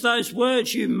hears those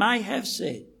words you may have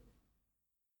said,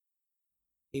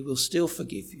 he will still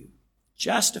forgive you,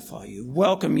 justify you,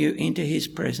 welcome you into his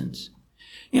presence.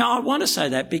 You know, I want to say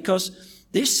that because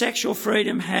this sexual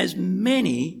freedom has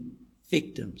many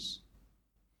victims.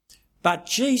 But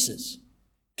Jesus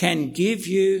can give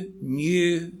you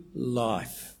new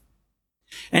life.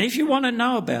 And if you want to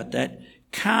know about that,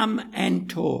 come and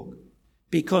talk,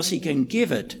 because he can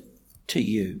give it to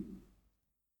you.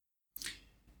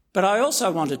 But I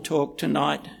also want to talk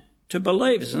tonight to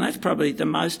believers, and that's probably the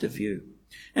most of you.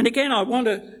 And again, I want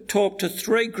to talk to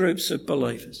three groups of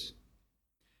believers.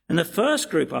 And the first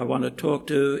group I want to talk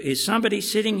to is somebody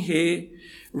sitting here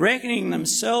reckoning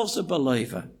themselves a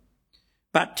believer,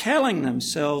 but telling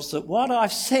themselves that what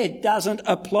I've said doesn't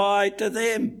apply to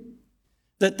them,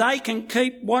 that they can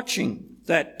keep watching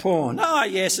that porn. Oh,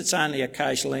 yes, it's only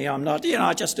occasionally.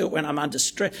 I just do it when I'm under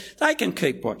stress. They can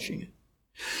keep watching it.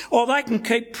 Or they can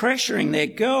keep pressuring their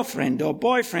girlfriend or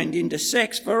boyfriend into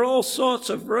sex for all sorts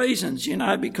of reasons,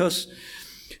 because,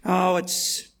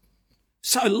 it's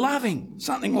so loving,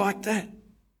 something like that.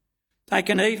 They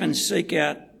can even seek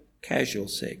out casual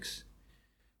sex.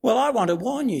 Well, I want to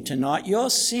warn you tonight, your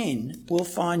sin will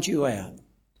find you out,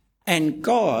 and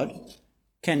God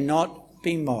cannot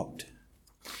be mocked.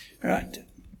 Right?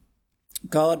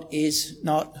 God is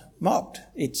not mocked.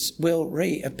 It will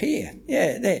reappear.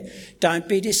 Yeah, there. Don't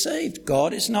be deceived.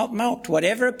 God is not mocked.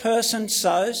 Whatever a person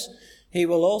sows, he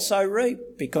will also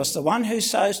reap, because the one who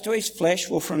sows to his flesh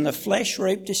will from the flesh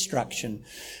reap destruction,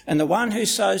 and the one who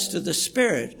sows to the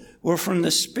Spirit will from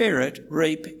the Spirit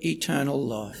reap eternal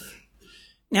life.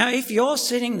 Now, if you're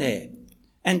sitting there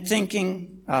and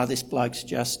thinking, this bloke's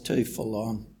just too full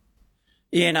on,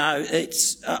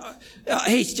 he's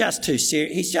just too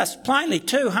serious, he's just plainly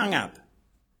too hung up,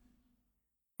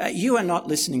 you are not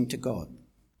listening to God,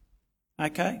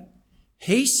 okay?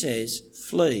 He says,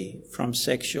 flee from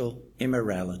sexual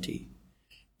immorality,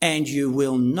 and you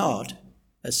will not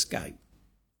escape.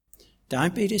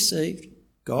 Don't be deceived.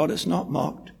 God is not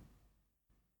mocked.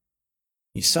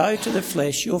 You sow to the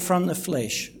flesh, you'll from the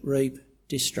flesh reap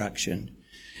destruction.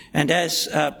 And as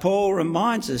Paul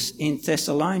reminds us in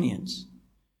Thessalonians,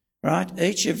 right,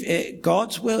 each of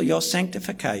God's will, your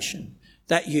sanctification,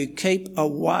 that you keep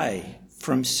away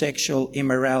from sexual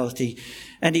immorality.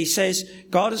 And he says,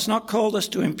 God has not called us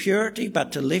to impurity,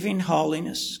 but to live in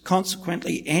holiness.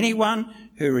 Consequently, anyone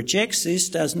who rejects this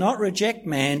does not reject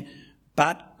man,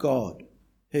 but God,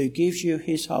 who gives you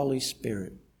his Holy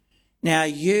Spirit. Now,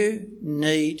 you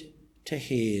need to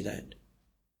hear that.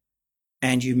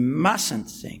 And you mustn't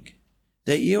think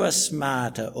that you are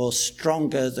smarter or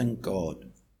stronger than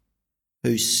God,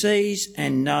 who sees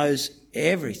and knows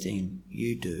everything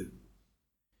you do.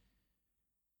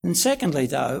 And secondly,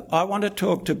 though, I want to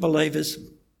talk to believers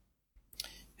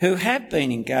who have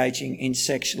been engaging in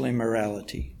sexual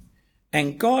immorality,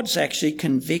 and God's actually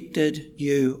convicted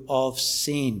you of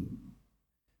sin.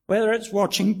 Whether it's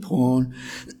watching porn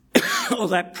or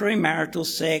that premarital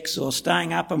sex or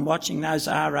staying up and watching those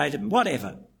R-rated,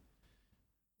 whatever.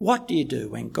 What do you do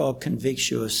when God convicts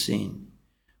you of sin?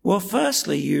 Well,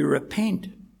 firstly, you repent.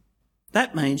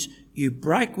 That means you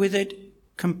break with it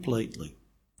completely.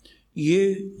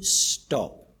 You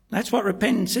stop. That's what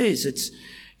repentance is. It's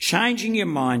changing your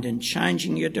mind and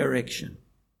changing your direction.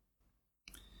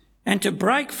 And to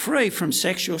break free from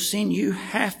sexual sin, you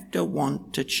have to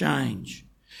want to change.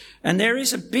 And there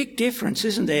is a big difference,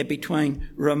 isn't there, between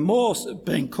remorse of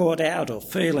being caught out or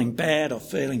feeling bad or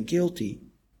feeling guilty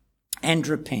and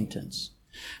repentance.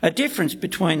 A difference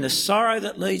between the sorrow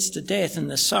that leads to death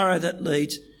and the sorrow that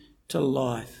leads to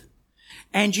life.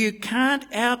 And you can't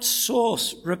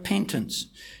outsource repentance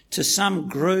to some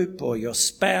group or your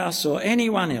spouse or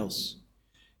anyone else.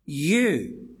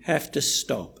 You have to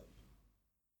stop.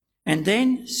 And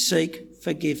then seek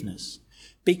forgiveness,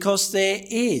 because there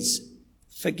is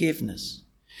forgiveness.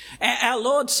 Our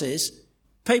Lord says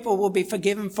people will be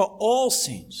forgiven for all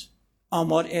sins on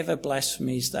whatever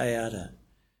blasphemies they utter.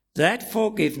 That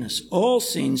forgiveness, all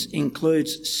sins,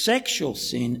 includes sexual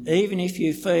sin, even if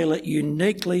you feel it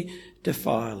uniquely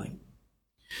defiling.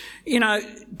 You know,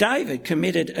 David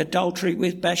committed adultery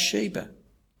with Bathsheba,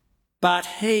 but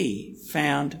he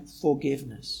found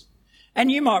forgiveness.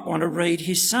 And you might want to read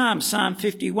his Psalm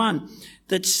 51,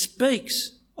 that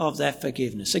speaks of that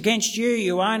forgiveness. Against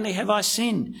you only have I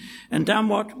sinned and done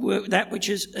that which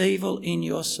is evil in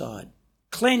your sight.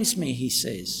 Cleanse me, he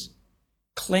says.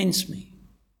 Cleanse me.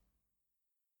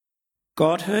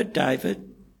 God heard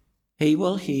David. He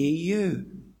will hear you.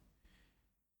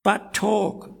 But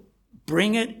talk.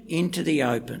 Bring it into the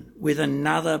open with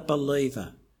another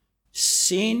believer.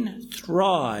 Sin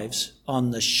thrives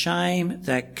on the shame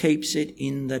that keeps it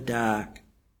in the dark.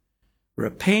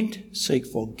 Repent, seek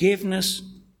forgiveness,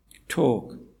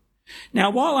 talk. Now,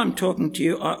 while I'm talking to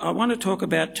you, I want to talk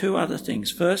about two other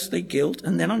things. Firstly, guilt,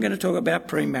 and then I'm going to talk about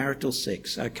premarital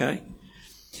sex, okay?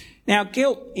 Now,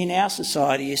 guilt in our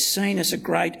society is seen as a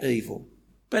great evil,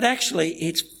 but actually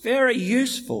it's very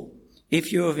useful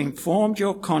if you have informed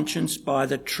your conscience by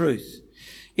the truth,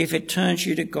 if it turns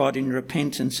you to God in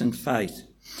repentance and faith.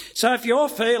 So if you're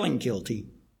feeling guilty,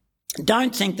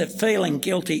 don't think that feeling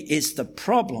guilty is the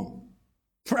problem.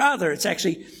 Rather, it's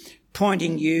actually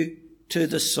pointing you to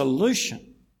the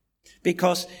solution,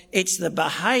 because it's the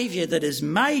behaviour that has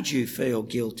made you feel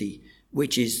guilty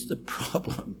which is the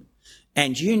problem.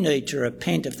 And you need to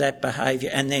repent of that behaviour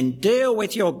and then deal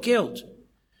with your guilt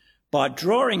by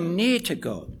drawing near to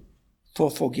God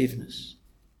for forgiveness.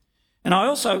 And I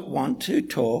also want to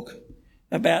talk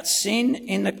about sin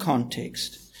in the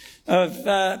context of,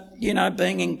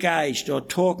 being engaged or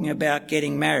talking about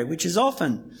getting married, which is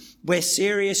often where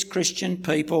serious Christian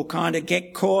people kind of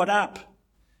get caught up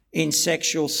in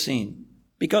sexual sin.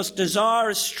 Because desire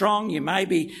is strong, you may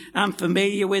be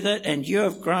unfamiliar with it and you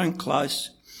have grown close.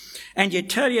 And you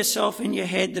tell yourself in your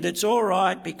head that it's all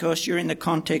right because you're in the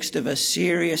context of a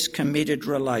serious, committed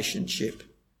relationship.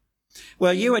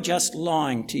 Well, you are just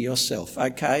lying to yourself,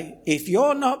 okay? If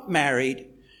you're not married,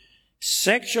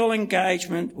 sexual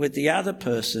engagement with the other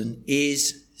person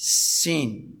is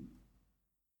sin.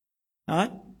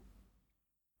 Right?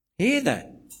 Hear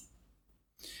that.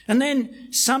 And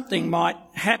then something might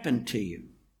happen to you.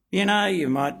 You know, you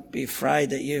might be afraid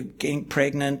that you're getting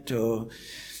pregnant or,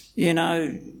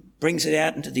 brings it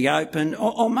out into the open,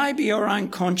 or maybe your own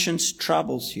conscience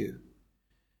troubles you.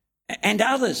 And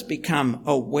others become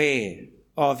aware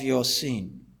of your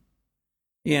sin.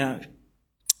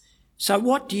 So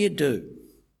what do you do?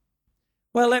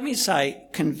 Well, let me say,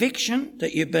 conviction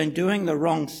that you've been doing the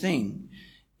wrong thing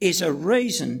is a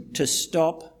reason to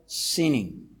stop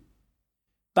sinning.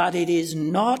 But it is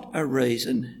not a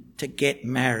reason to get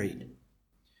married.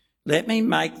 Let me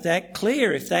make that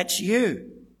clear if that's you.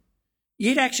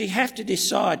 You'd actually have to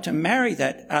decide to marry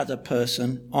that other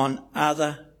person on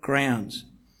other grounds.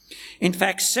 In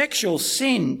fact, sexual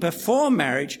sin before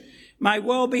marriage may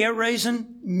well be a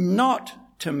reason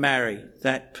not to marry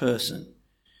that person.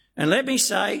 And let me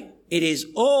say, it is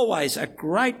always a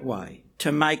great way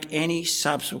to make any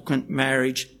subsequent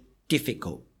marriage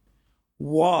difficult.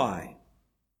 Why?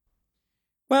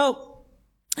 Well,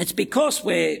 it's because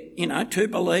we're, two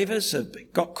believers have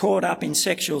got caught up in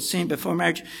sexual sin before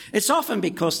marriage. It's often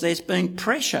because there's been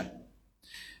pressure.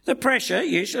 The pressure,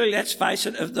 usually, let's face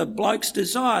it, of the bloke's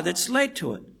desire that's led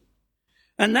to it.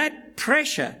 And that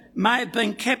pressure may have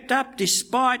been kept up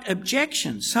despite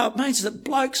objections. So it means that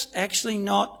bloke's actually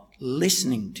not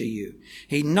listening to you.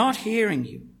 He's not hearing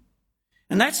you.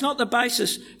 And that's not the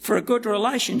basis for a good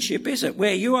relationship, is it?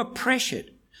 Where you are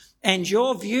pressured and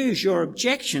your views, your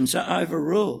objections are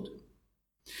overruled.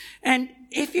 And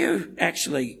if you're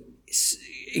actually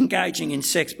engaging in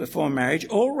sex before marriage,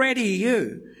 already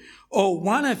you or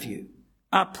one of you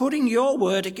are putting your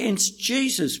word against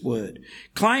Jesus' word,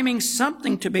 claiming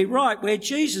something to be right where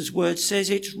Jesus' word says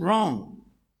it's wrong.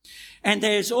 And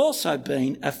there's also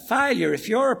been a failure, if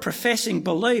you're a professing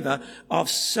believer, of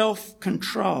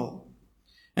self-control.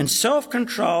 And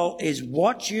self-control is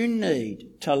what you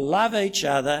need to love each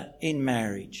other in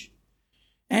marriage.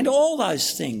 And all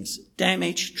those things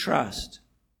damage trust.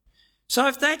 So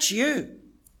if that's you,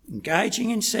 engaging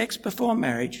in sex before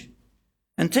marriage,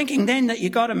 and thinking then that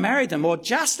you've got to marry them, or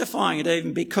justifying it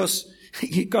even because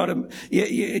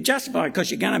you're justifying it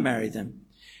because you're going to marry them.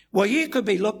 Well, you could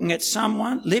be looking at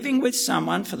someone, living with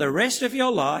someone for the rest of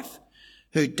your life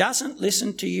who doesn't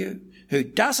listen to you, who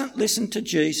doesn't listen to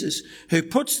Jesus, who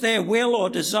puts their will or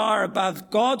desire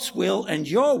above God's will and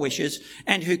your wishes,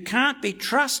 and who can't be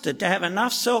trusted to have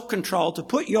enough self-control to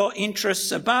put your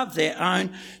interests above their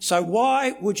own. So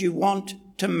why would you want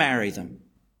to marry them?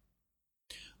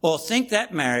 Or think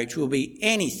that marriage will be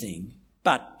anything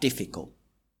but difficult?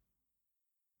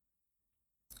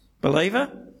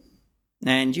 Believer?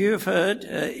 And you've heard,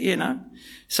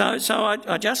 So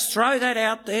I just throw that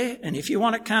out there, and if you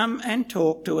want to come and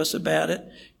talk to us about it,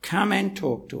 come and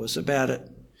talk to us about it.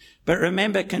 But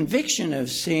remember, conviction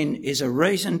of sin is a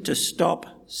reason to stop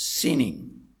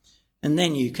sinning, and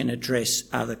then you can address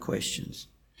other questions.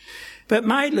 But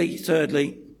mainly,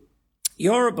 thirdly,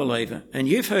 you're a believer, and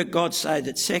you've heard God say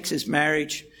that sex is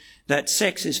marriage, that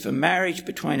sex is for marriage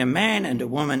between a man and a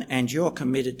woman, and you're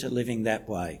committed to living that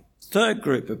way. Third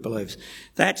group of believers.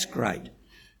 That's great.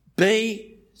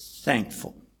 Be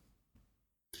thankful.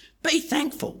 Be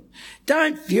thankful.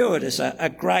 Don't view it as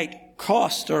a great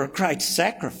cost or a great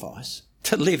sacrifice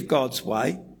to live God's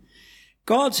way.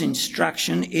 God's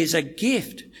instruction is a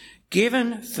gift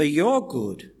given for your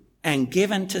good and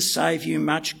given to save you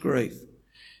much grief.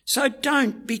 So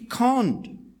don't be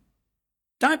conned.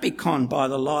 Don't be conned by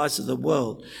the lies of the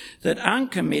world that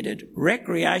uncommitted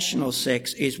recreational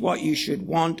sex is what you should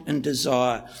want and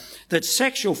desire, that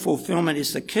sexual fulfillment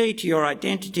is the key to your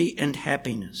identity and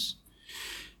happiness.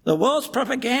 The world's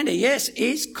propaganda, yes,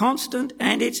 is constant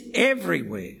and it's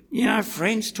everywhere.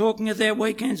 Friends talking of their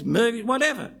weekends, movies,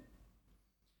 whatever.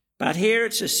 But here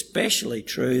it's especially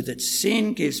true that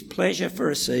sin gives pleasure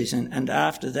for a season and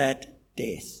after that,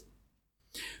 death.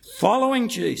 Following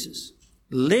Jesus,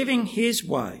 living his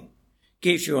way,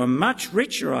 gives you a much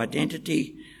richer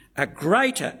identity, a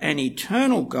greater and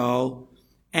eternal goal,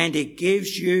 and it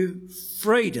gives you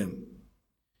freedom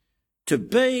to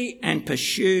be and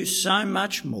pursue so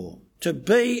much more, to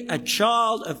be a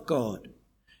child of God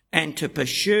and to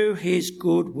pursue his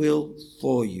good will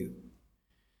for you.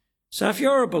 So if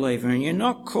you're a believer and you're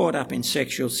not caught up in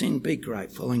sexual sin, be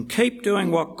grateful and keep doing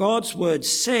what God's word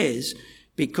says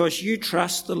because you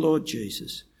trust the Lord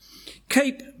Jesus.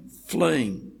 Keep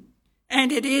fleeing.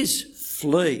 And it is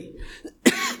flee.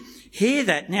 Hear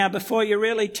that now before you're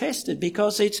really tested,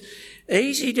 because it's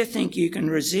easy to think you can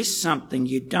resist something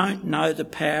you don't know the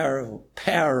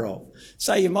power of.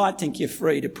 So you might think you're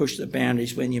free to push the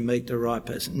boundaries when you meet the right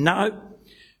person. No,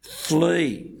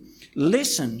 flee.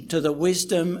 Listen to the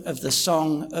wisdom of the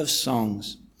Song of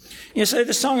Songs. You see,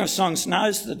 the Song of Songs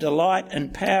knows the delight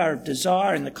and power of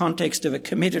desire in the context of a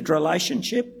committed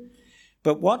relationship.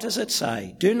 But what does it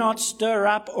say? Do not stir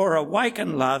up or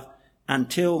awaken love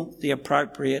until the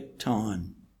appropriate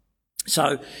time.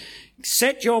 So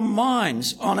set your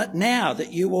minds on it now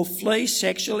that you will flee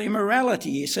sexual immorality.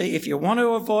 You see, if you want to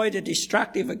avoid a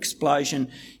destructive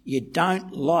explosion, you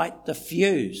don't light the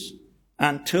fuse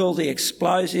until the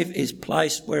explosive is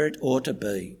placed where it ought to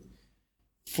be.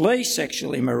 Flee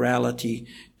sexual immorality.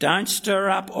 Don't stir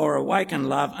up or awaken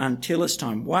love until it's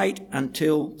time. Wait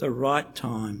until the right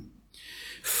time.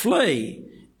 Flee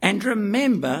and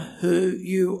remember who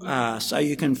you are so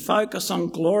you can focus on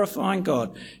glorifying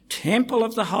God. Temple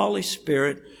of the Holy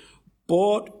Spirit,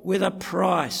 bought with a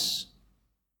price.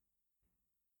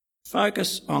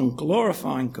 Focus on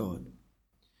glorifying God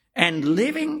and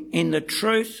living in the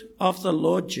truth of the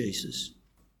Lord Jesus,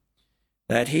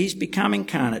 that he's become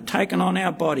incarnate, taken on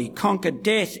our body, conquered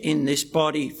death in this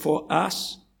body for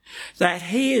us, that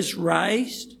he is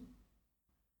raised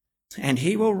and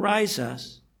he will raise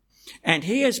us, and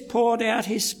he has poured out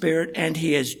his Spirit and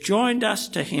he has joined us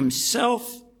to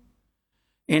himself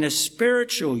in a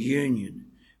spiritual union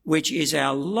which is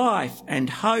our life and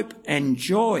hope and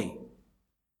joy.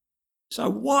 So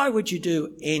why would you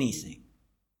do anything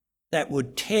that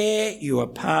would tear you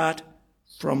apart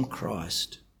from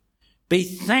Christ? Be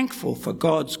thankful for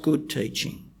God's good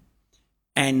teaching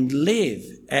and live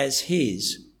as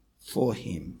his for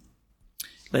him.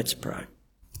 Let's pray.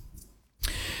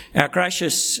 Our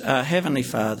gracious Heavenly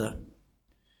Father,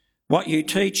 what you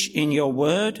teach in your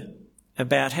word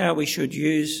about how we should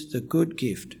use the good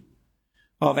gift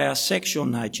of our sexual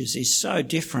natures is so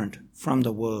different from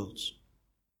the world's.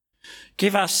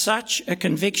 Give us such a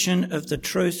conviction of the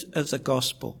truth of the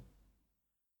gospel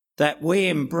that we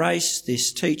embrace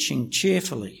this teaching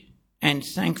cheerfully and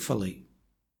thankfully.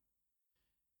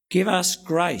 Give us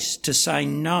grace to say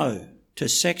no to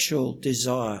sexual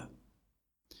desire,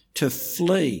 to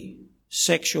flee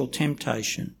sexual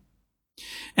temptation,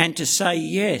 and to say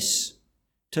yes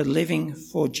to living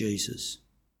for Jesus,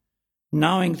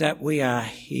 knowing that we are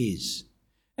his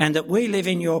and that we live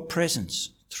in your presence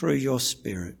through your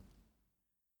Spirit.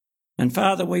 And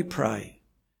Father, we pray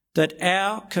that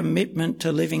our commitment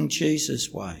to living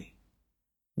Jesus' way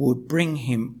would bring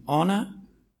him honour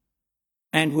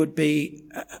and would be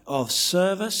of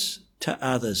service to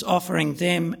others, offering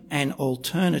them an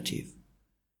alternative,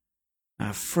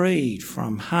 freed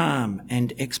from harm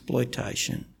and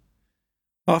exploitation,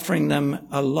 offering them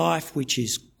a life which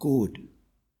is good.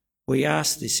 We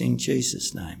ask this in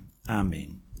Jesus' name.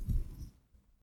 Amen.